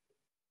replace it.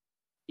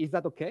 Is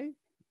that okay?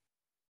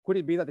 Could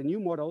it be that the new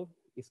model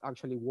is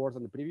actually worse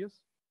than the previous?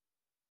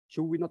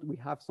 Should we not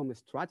have some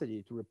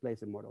strategy to replace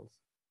the models?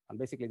 And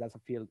basically that's a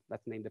field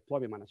that's named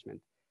deployment management.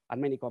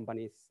 And many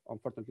companies,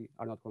 unfortunately,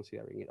 are not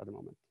considering it at the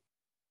moment.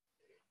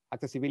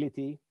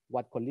 Accessibility,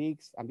 what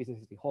colleagues and business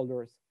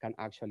stakeholders can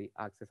actually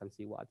access and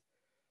see what.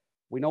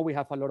 We know we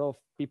have a lot of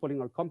people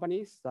in our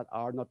companies that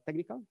are not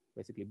technical,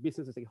 basically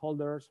business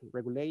stakeholders,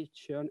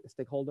 regulation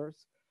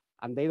stakeholders,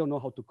 and they don't know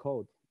how to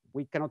code.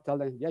 We cannot tell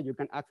them, yeah, you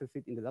can access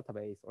it in the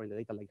database or in the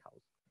data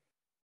lakehouse.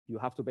 You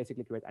have to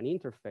basically create an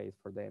interface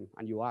for them,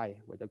 an UI,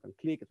 where they can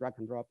click, drag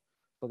and drop,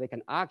 so they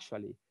can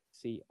actually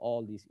see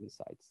all these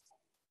insights.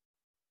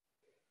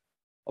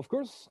 Of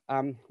course,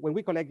 when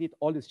we collected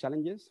all these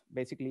challenges,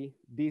 basically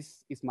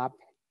this is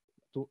mapped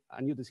to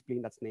a new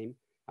discipline that's named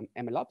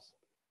MLOps.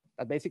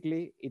 That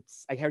basically,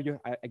 I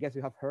guess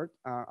you have heard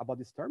about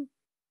this term.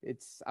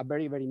 It's a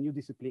very, very new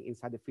discipline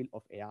inside the field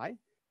of AI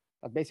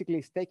that basically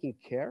is taking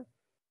care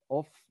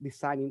of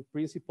designing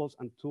principles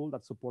and tools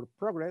that support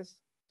progress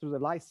through the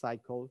life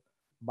cycle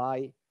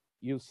by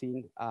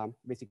using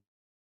basically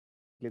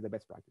the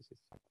best practices.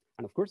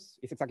 And of course,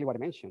 it's exactly what I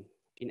mentioned.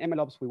 In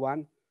MLOps, we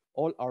want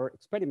all our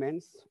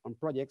experiments on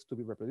projects to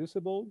be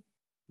reproducible.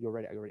 I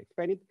already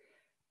explained it.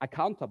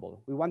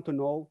 Accountable. We want to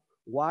know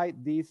why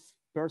this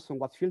person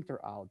was filtered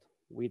out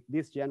with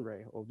this genre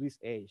or this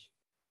age,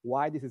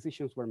 why these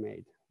decisions were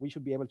made. We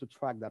should be able to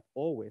track that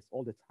always,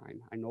 all the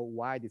time, and know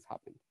why this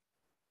happened.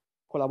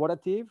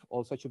 Collaborative,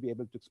 also should be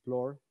able to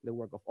explore the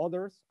work of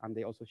others, and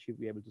they also should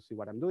be able to see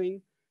what I'm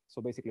doing.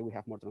 So basically, we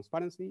have more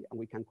transparency, and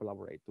we can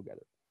collaborate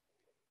together.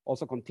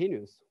 Also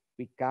continuous,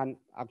 we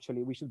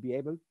should be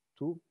able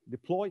to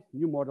deploy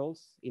new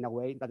models in a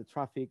way that the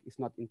traffic is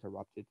not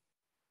interrupted.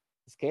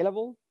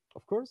 Scalable,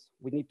 of course,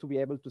 we need to be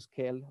able to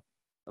scale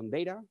on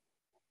data,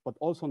 but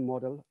also on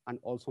model and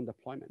also on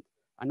deployment,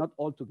 and not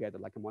all together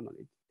like a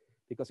monolith.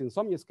 Because in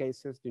some use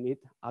cases, you need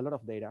a lot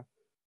of data,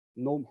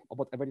 know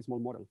about a very small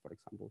model, for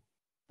example.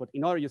 But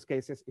in other use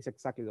cases, it's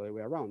exactly the other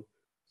way around.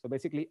 So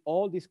basically,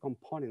 all these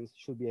components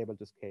should be able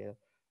to scale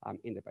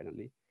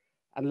independently.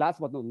 And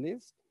last but not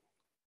least,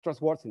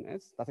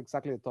 trustworthiness. That's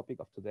exactly the topic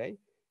of today.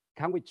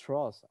 Can we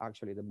trust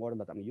actually the model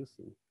that I'm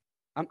using?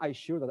 Am I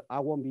sure that I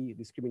won't be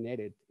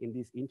discriminated in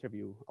this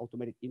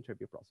automated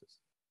interview process?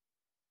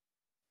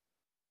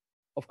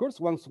 Of course,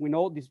 once we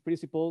know these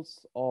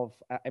principles of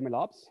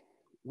MLOps,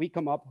 we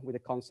come up with the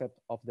concept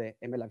of the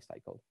ML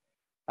lifecycle.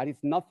 That is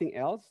nothing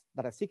else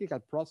than a cyclical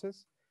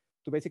process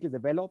to basically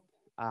develop,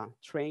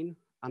 train,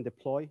 and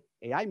deploy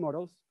AI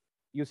models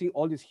using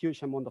all this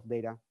huge amount of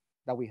data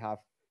that we have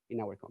in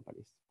our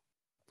companies.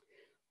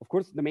 Of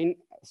course, the main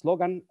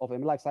slogan of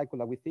ML lifecycle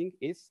that we think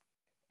is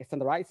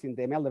standardizing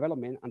the ML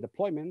development and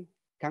deployment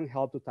can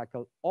help to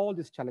tackle all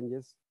these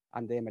challenges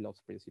and the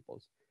MLOps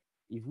principles.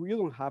 If you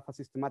don't have a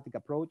systematic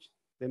approach,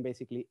 then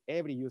basically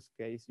every use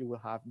case, you will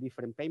have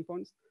different pain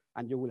points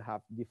and you will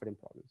have different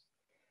problems.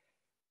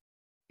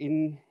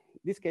 In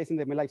this case, in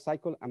the ML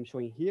lifecycle, I'm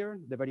showing here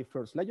the very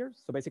first layer.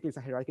 So basically it's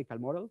a hierarchical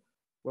model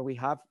where we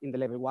have in the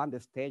level 1, the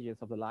stages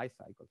of the life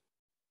cycle.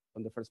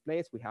 On the first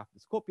place, we have the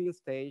scoping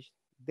stage,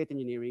 data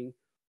engineering,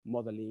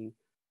 modeling,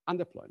 and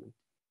deployment.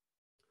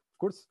 Of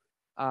course,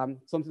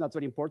 something that's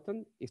very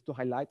important is to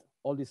highlight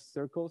all these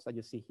circles that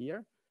you see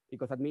here,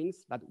 because that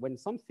means that when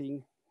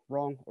something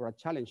wrong or a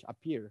challenge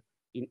appear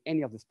in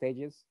any of the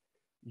stages,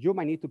 you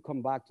might need to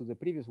come back to the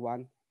previous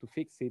one to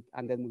fix it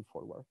and then move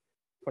forward.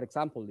 For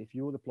example, if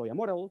you deploy a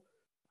model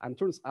and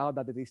turns out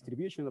that the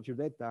distribution of your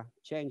data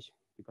changed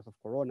because of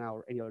Corona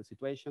or any other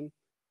situation,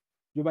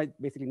 you might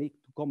basically need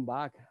to come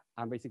back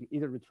and basically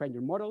either retrain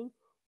your model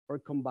or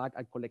come back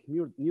and collect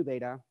new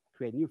data,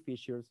 create new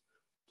features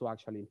to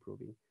actually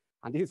improving.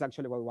 And this is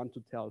actually what we want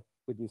to tell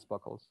with these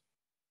buckles.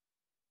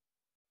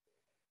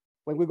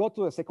 When we go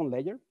to the second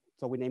layer,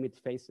 so we name it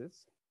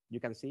phases, you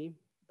can see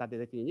that the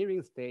data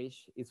engineering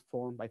stage is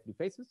formed by 3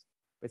 phases.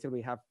 Basically,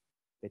 we have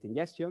data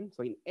ingestion.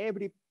 So in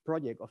every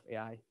project of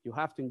AI, you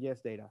have to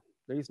ingest data.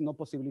 There is no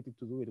possibility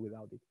to do it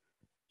without it.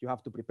 You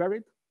have to prepare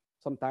it.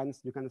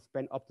 Sometimes you can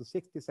spend up to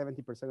 60,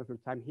 70% of your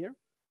time here.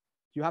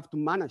 You have to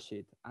manage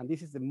it. And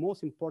this is the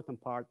most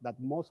important part that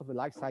most of the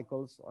life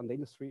cycles on the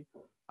industry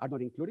are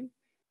not including.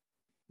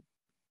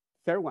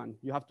 Third one,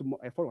 you have to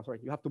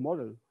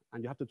model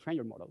and you have to train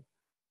your model.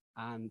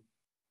 And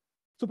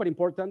super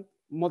important,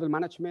 model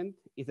management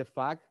is the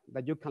fact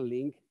that you can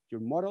link your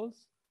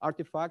models,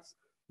 artifacts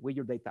with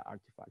your data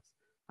artifacts.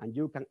 And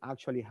you can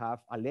actually have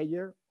a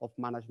layer of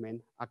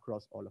management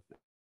across all of them.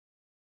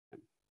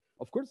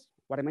 Of course,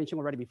 what I mentioned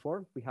already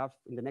before, we have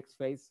in the next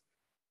phase,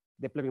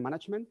 deployment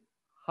management,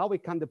 how we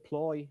can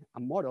deploy a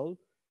model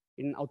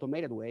in an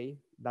automated way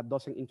that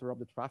doesn't interrupt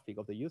the traffic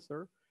of the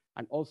user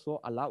and also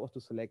allow us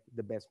to select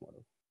the best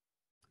model.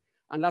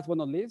 And last but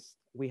not least,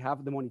 we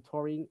have the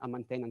monitoring and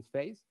maintenance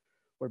phase,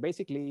 where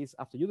basically is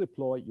after you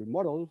deploy your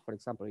model, for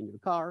example, in your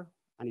car,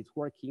 and it's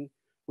working,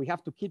 we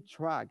have to keep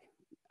track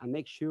and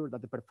make sure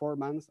that the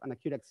performance and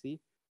accuracy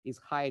is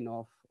high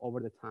enough over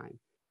the time.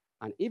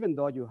 And even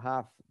though you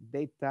have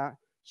data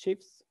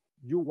shifts,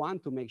 you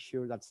want to make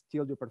sure that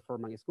still your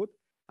performance is good.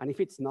 And if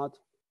it's not,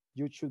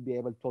 you should be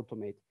able to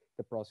automate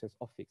the process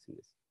of fixing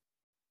this.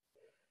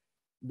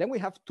 Then we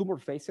have two more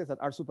phases that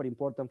are super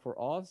important for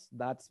us.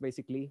 That's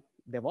basically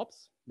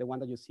DevOps, the one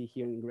that you see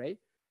here in gray.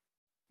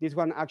 This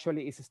one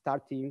actually is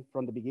starting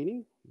from the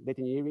beginning,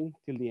 data engineering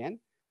till the end,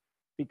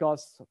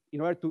 because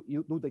in order to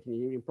do data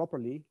engineering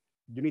properly,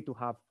 you need to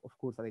have, of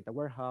course, a data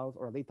warehouse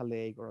or a data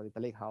lake or a data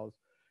lake house,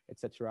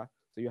 etc.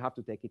 So you have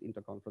to take it into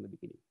account from the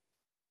beginning.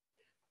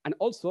 And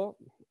also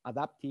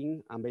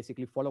adapting and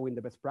basically following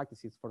the best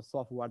practices for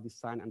software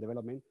design and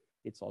development,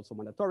 it's also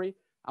mandatory.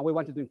 And we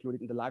wanted to include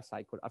it in the life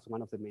cycle as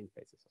one of the main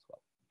phases as well.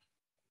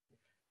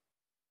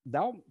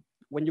 Now,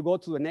 when you go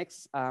to the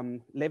next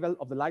level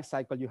of the life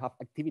cycle, you have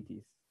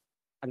activities.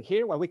 And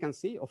here, what we can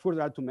see, of course,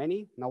 there are too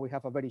many. Now we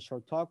have a very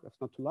short talk, it's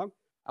not too long.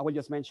 I will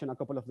just mention a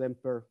couple of them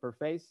per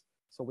phase,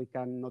 so we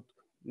cannot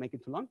make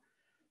it too long.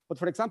 But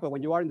for example,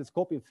 when you are in the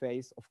scoping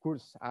phase, of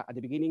course, at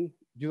the beginning,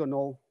 you don't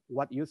know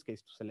what use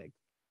case to select.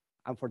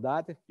 And for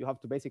that, you have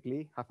to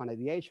basically have an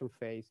ideation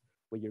phase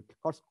with your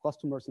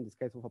customers, in this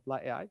case of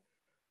appliedAI,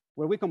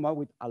 where we come up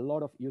with a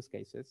lot of use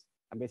cases.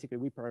 And basically,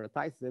 we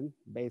prioritize them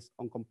based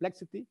on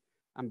complexity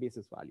and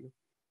business value.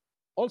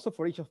 Also,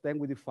 for each of them,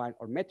 we define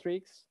our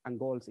metrics and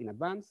goals in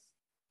advance,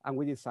 and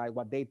we decide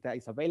what data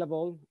is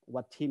available,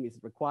 what team is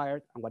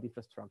required, and what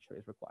infrastructure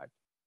is required.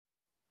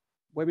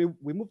 When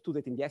we move to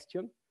data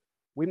ingestion,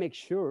 we make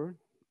sure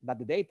that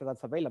the data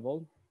that's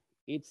available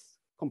is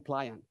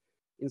compliant.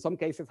 In some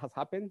cases, it has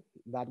happened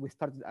that we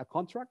started a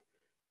contract,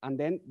 and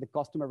then the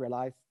customer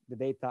realized the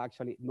data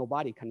actually,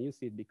 nobody can use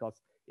it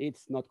because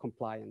it's not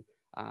compliant,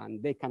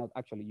 and they cannot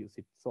actually use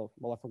it. So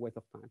it was a waste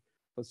of time.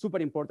 So it's super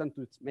important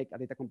to make a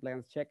data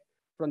compliance check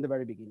from the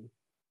very beginning.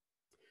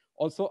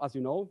 Also, as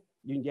you know,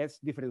 you ingest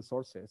different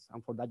sources,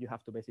 and for that, you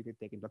have to basically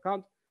take into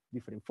account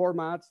different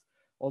formats,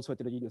 also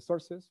heterogeneous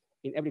sources.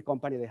 In every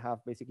company, they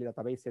have basically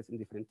databases in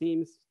different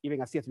teams,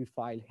 even a CSV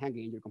file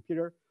hanging in your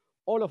computer.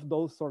 All of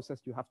those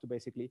sources you have to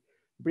basically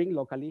bring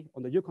locally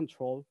under your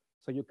control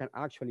so you can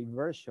actually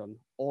version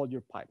all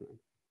your pipeline.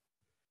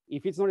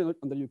 If it's not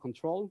under your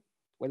control,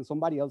 when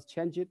somebody else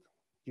changes it,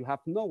 you have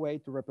no way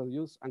to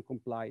reproduce and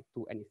comply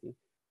to anything,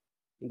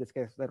 in this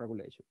case, the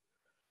regulation.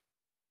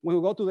 When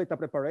we go to data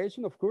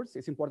preparation, of course,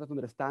 it's important to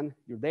understand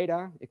your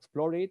data,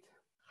 explore it,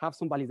 have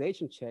some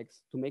validation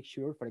checks to make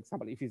sure, for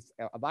example, if it's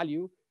a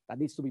value that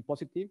needs to be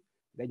positive,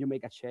 then you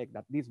make a check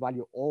that this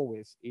value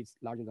always is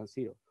larger than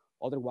 0.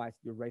 Otherwise,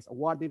 you raise a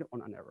warning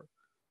on an error.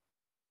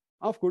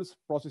 Of course,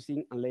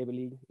 processing and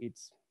labeling,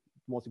 it's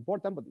most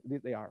important, but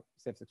they are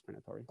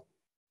self-explanatory.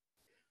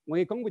 When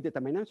you come with data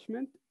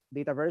management,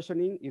 data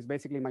versioning is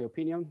basically, in my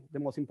opinion, the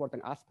most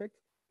important aspect.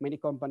 Many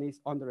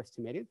companies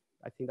underestimate it.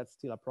 I think that's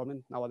still a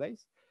problem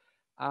nowadays.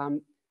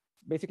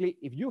 Basically,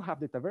 if you have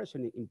data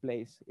versioning in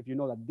place, if you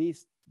know that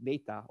this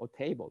data or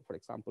table, for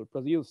example,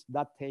 produce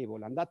that table,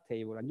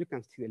 and you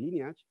can see the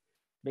lineage,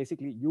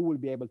 basically, you will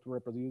be able to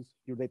reproduce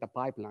your data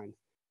pipelines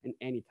in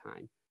any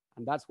time.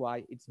 And that's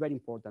why it's very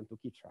important to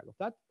keep track of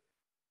that.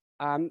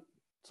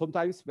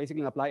 Sometimes,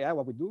 basically, in appliedAI,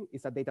 what we do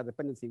is a data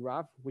dependency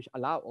graph, which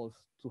allows us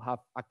to have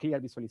a clear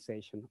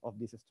visualization of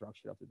this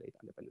structure of the data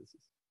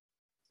dependencies.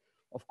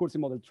 Of course,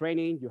 in model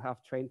training, you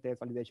have train,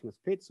 test, validation,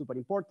 split, super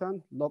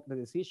important. Log the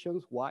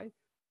decisions, why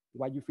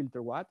you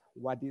filter what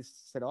is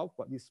set up,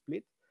 what is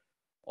split.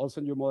 Also,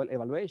 in your model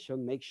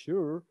evaluation, make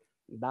sure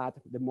that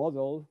the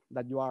model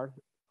that you are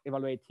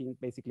evaluating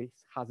basically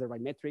has the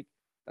right metric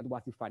that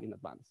was defined in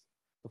advance.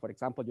 So for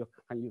example, you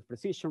can use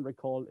precision,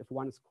 recall,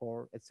 F1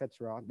 score,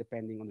 etc.,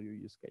 depending on your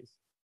use case.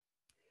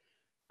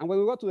 And when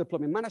we go to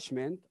deployment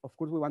management, of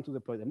course, we want to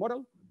deploy the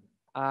model.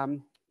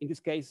 In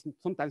this case,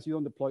 sometimes you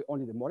don't deploy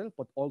only the model,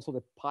 but also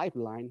the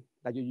pipeline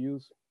that you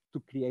use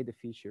to create the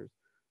features.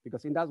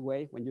 Because in that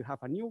way, when you have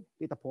a new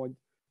data point,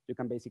 you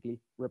can basically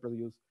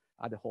reproduce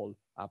the whole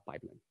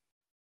pipeline.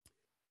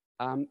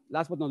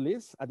 Last but not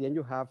least, at the end,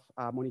 you have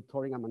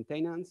monitoring and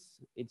maintenance.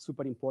 It's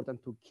super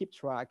important to keep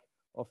track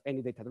of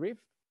any data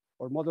drift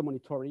or model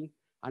monitoring,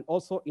 and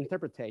also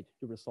interpretate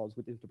your results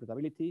with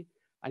interpretability.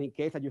 And in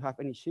case that you have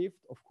any shift,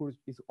 of course,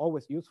 it's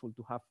always useful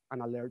to have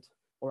an alert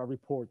or a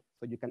report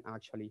so you can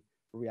actually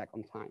react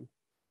on time.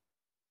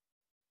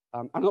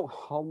 I don't know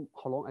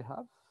how long I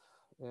have,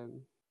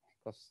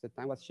 because the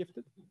time was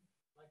shifted.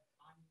 Like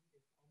time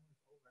is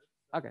almost over.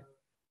 So, okay.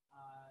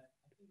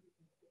 I think we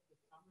can skip the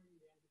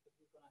summary then because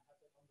we're going to have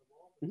it on the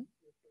wall. But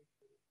feel free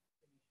to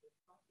finish this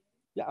part.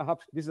 Yeah,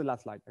 this is the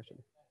last slide,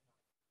 actually.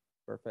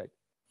 Perfect.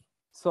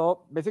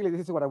 So basically,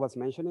 this is what I was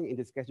mentioning. In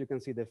this case, you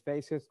can see the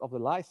phases of the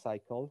life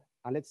cycle.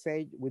 And let's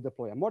say we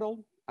deploy a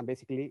model, and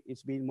basically,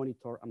 it's being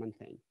monitored and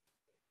maintained.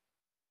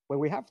 When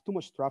we have too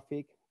much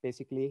traffic,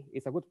 basically,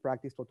 it's a good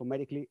practice to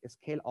automatically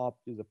scale up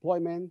your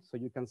deployment so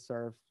you can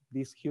serve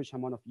this huge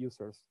amount of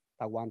users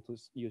that want to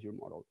use your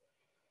model.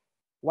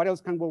 What else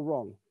can go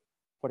wrong?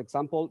 For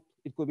example,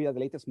 it could be that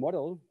the latest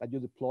model that you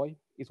deploy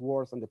is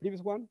worse than the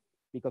previous one.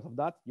 Because of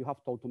that, you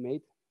have to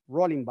automate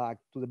rolling back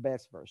to the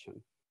best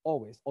version,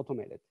 always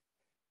automated.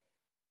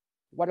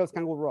 What else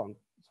can go wrong?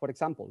 For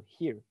example,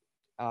 here,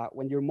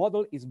 when your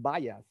model is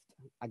biased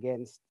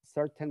against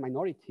certain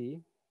minority,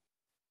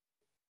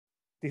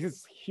 This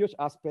is huge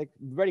aspect,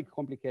 very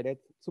complicated,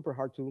 super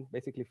hard to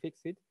basically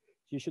fix it.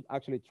 You should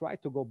actually try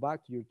to go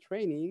back to your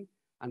training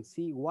and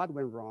see what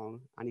went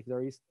wrong. And if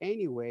there is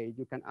any way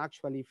you can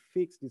actually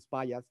fix this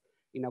bias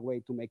in a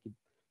way to make it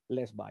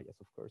less biased,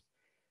 of course.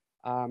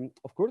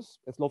 Of course,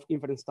 a slow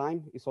inference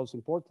time is also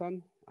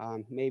important.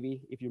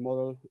 Maybe if your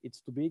model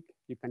is too big,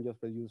 you can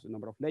just reduce the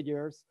number of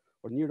layers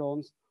or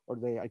neurons or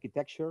the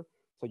architecture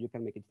so you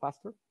can make it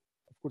faster.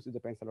 Of course, it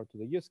depends a lot to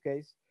the use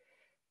case.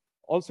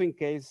 Also, in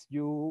case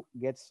you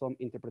get some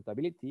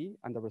interpretability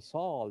and the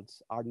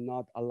results are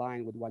not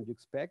aligned with what you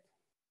expect,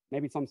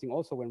 maybe something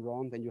also went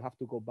wrong, then you have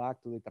to go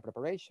back to data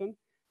preparation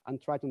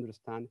and try to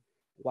understand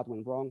what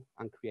went wrong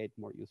and create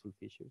more useful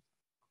features.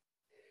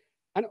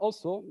 And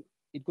also,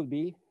 it could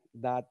be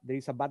that there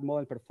is a bad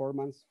model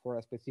performance for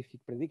a specific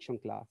prediction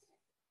class.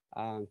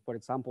 For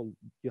example,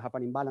 you have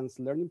an imbalanced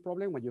learning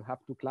problem when you have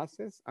two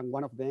classes, and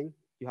one of them,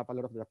 you have a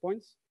lot of data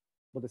points,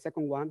 but the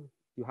second one,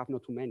 you have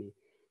not too many.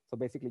 So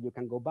basically, you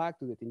can go back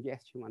to the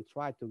ingestion and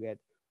try to get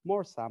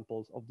more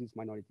samples of this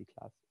minority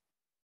class.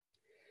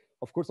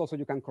 Of course, also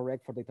you can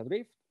correct for data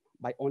drift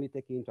by only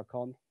taking into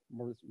account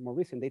more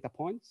recent data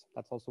points.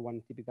 That's also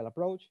one typical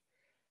approach.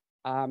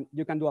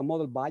 You can do a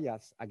model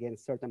bias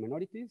against certain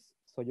minorities,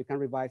 so you can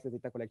revise the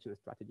data collection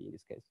strategy in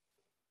this case.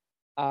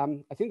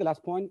 I think the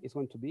last point is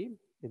going to be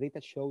the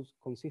data shows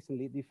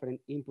consistently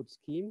different input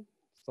scheme.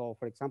 So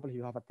for example, if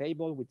you have a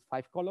table with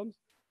 5 columns,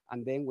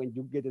 and then when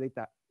you get the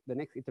data, the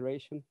next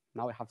iteration,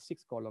 now I have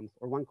 6 columns,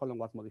 or 1 column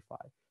was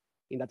modified.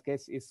 In that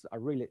case, it's a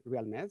real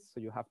mess. So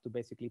you have to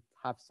basically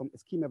have some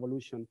scheme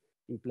evolution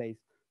in place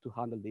to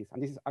handle this.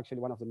 And this is actually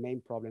one of the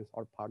main problems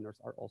our partners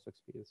are also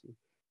experiencing.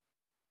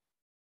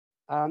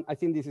 I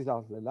think this is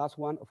the last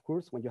one, of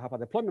course, when you have a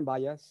deployment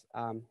bias,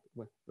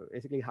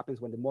 basically it happens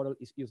when the model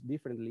is used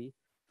differently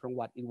from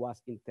what it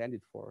was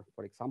intended for.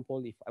 For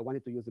example, if I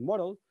wanted to use the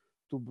model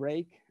to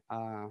brake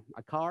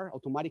a car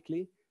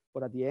automatically,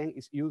 but at the end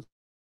it's used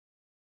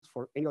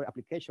for any other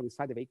application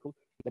inside the vehicle,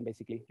 then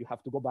basically you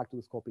have to go back to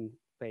the scoping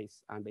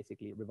phase and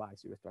basically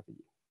revise your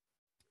strategy.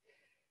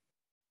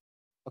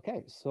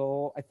 Okay,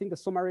 so I think the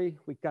summary,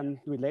 we can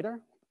do it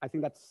later. I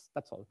think that's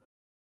all.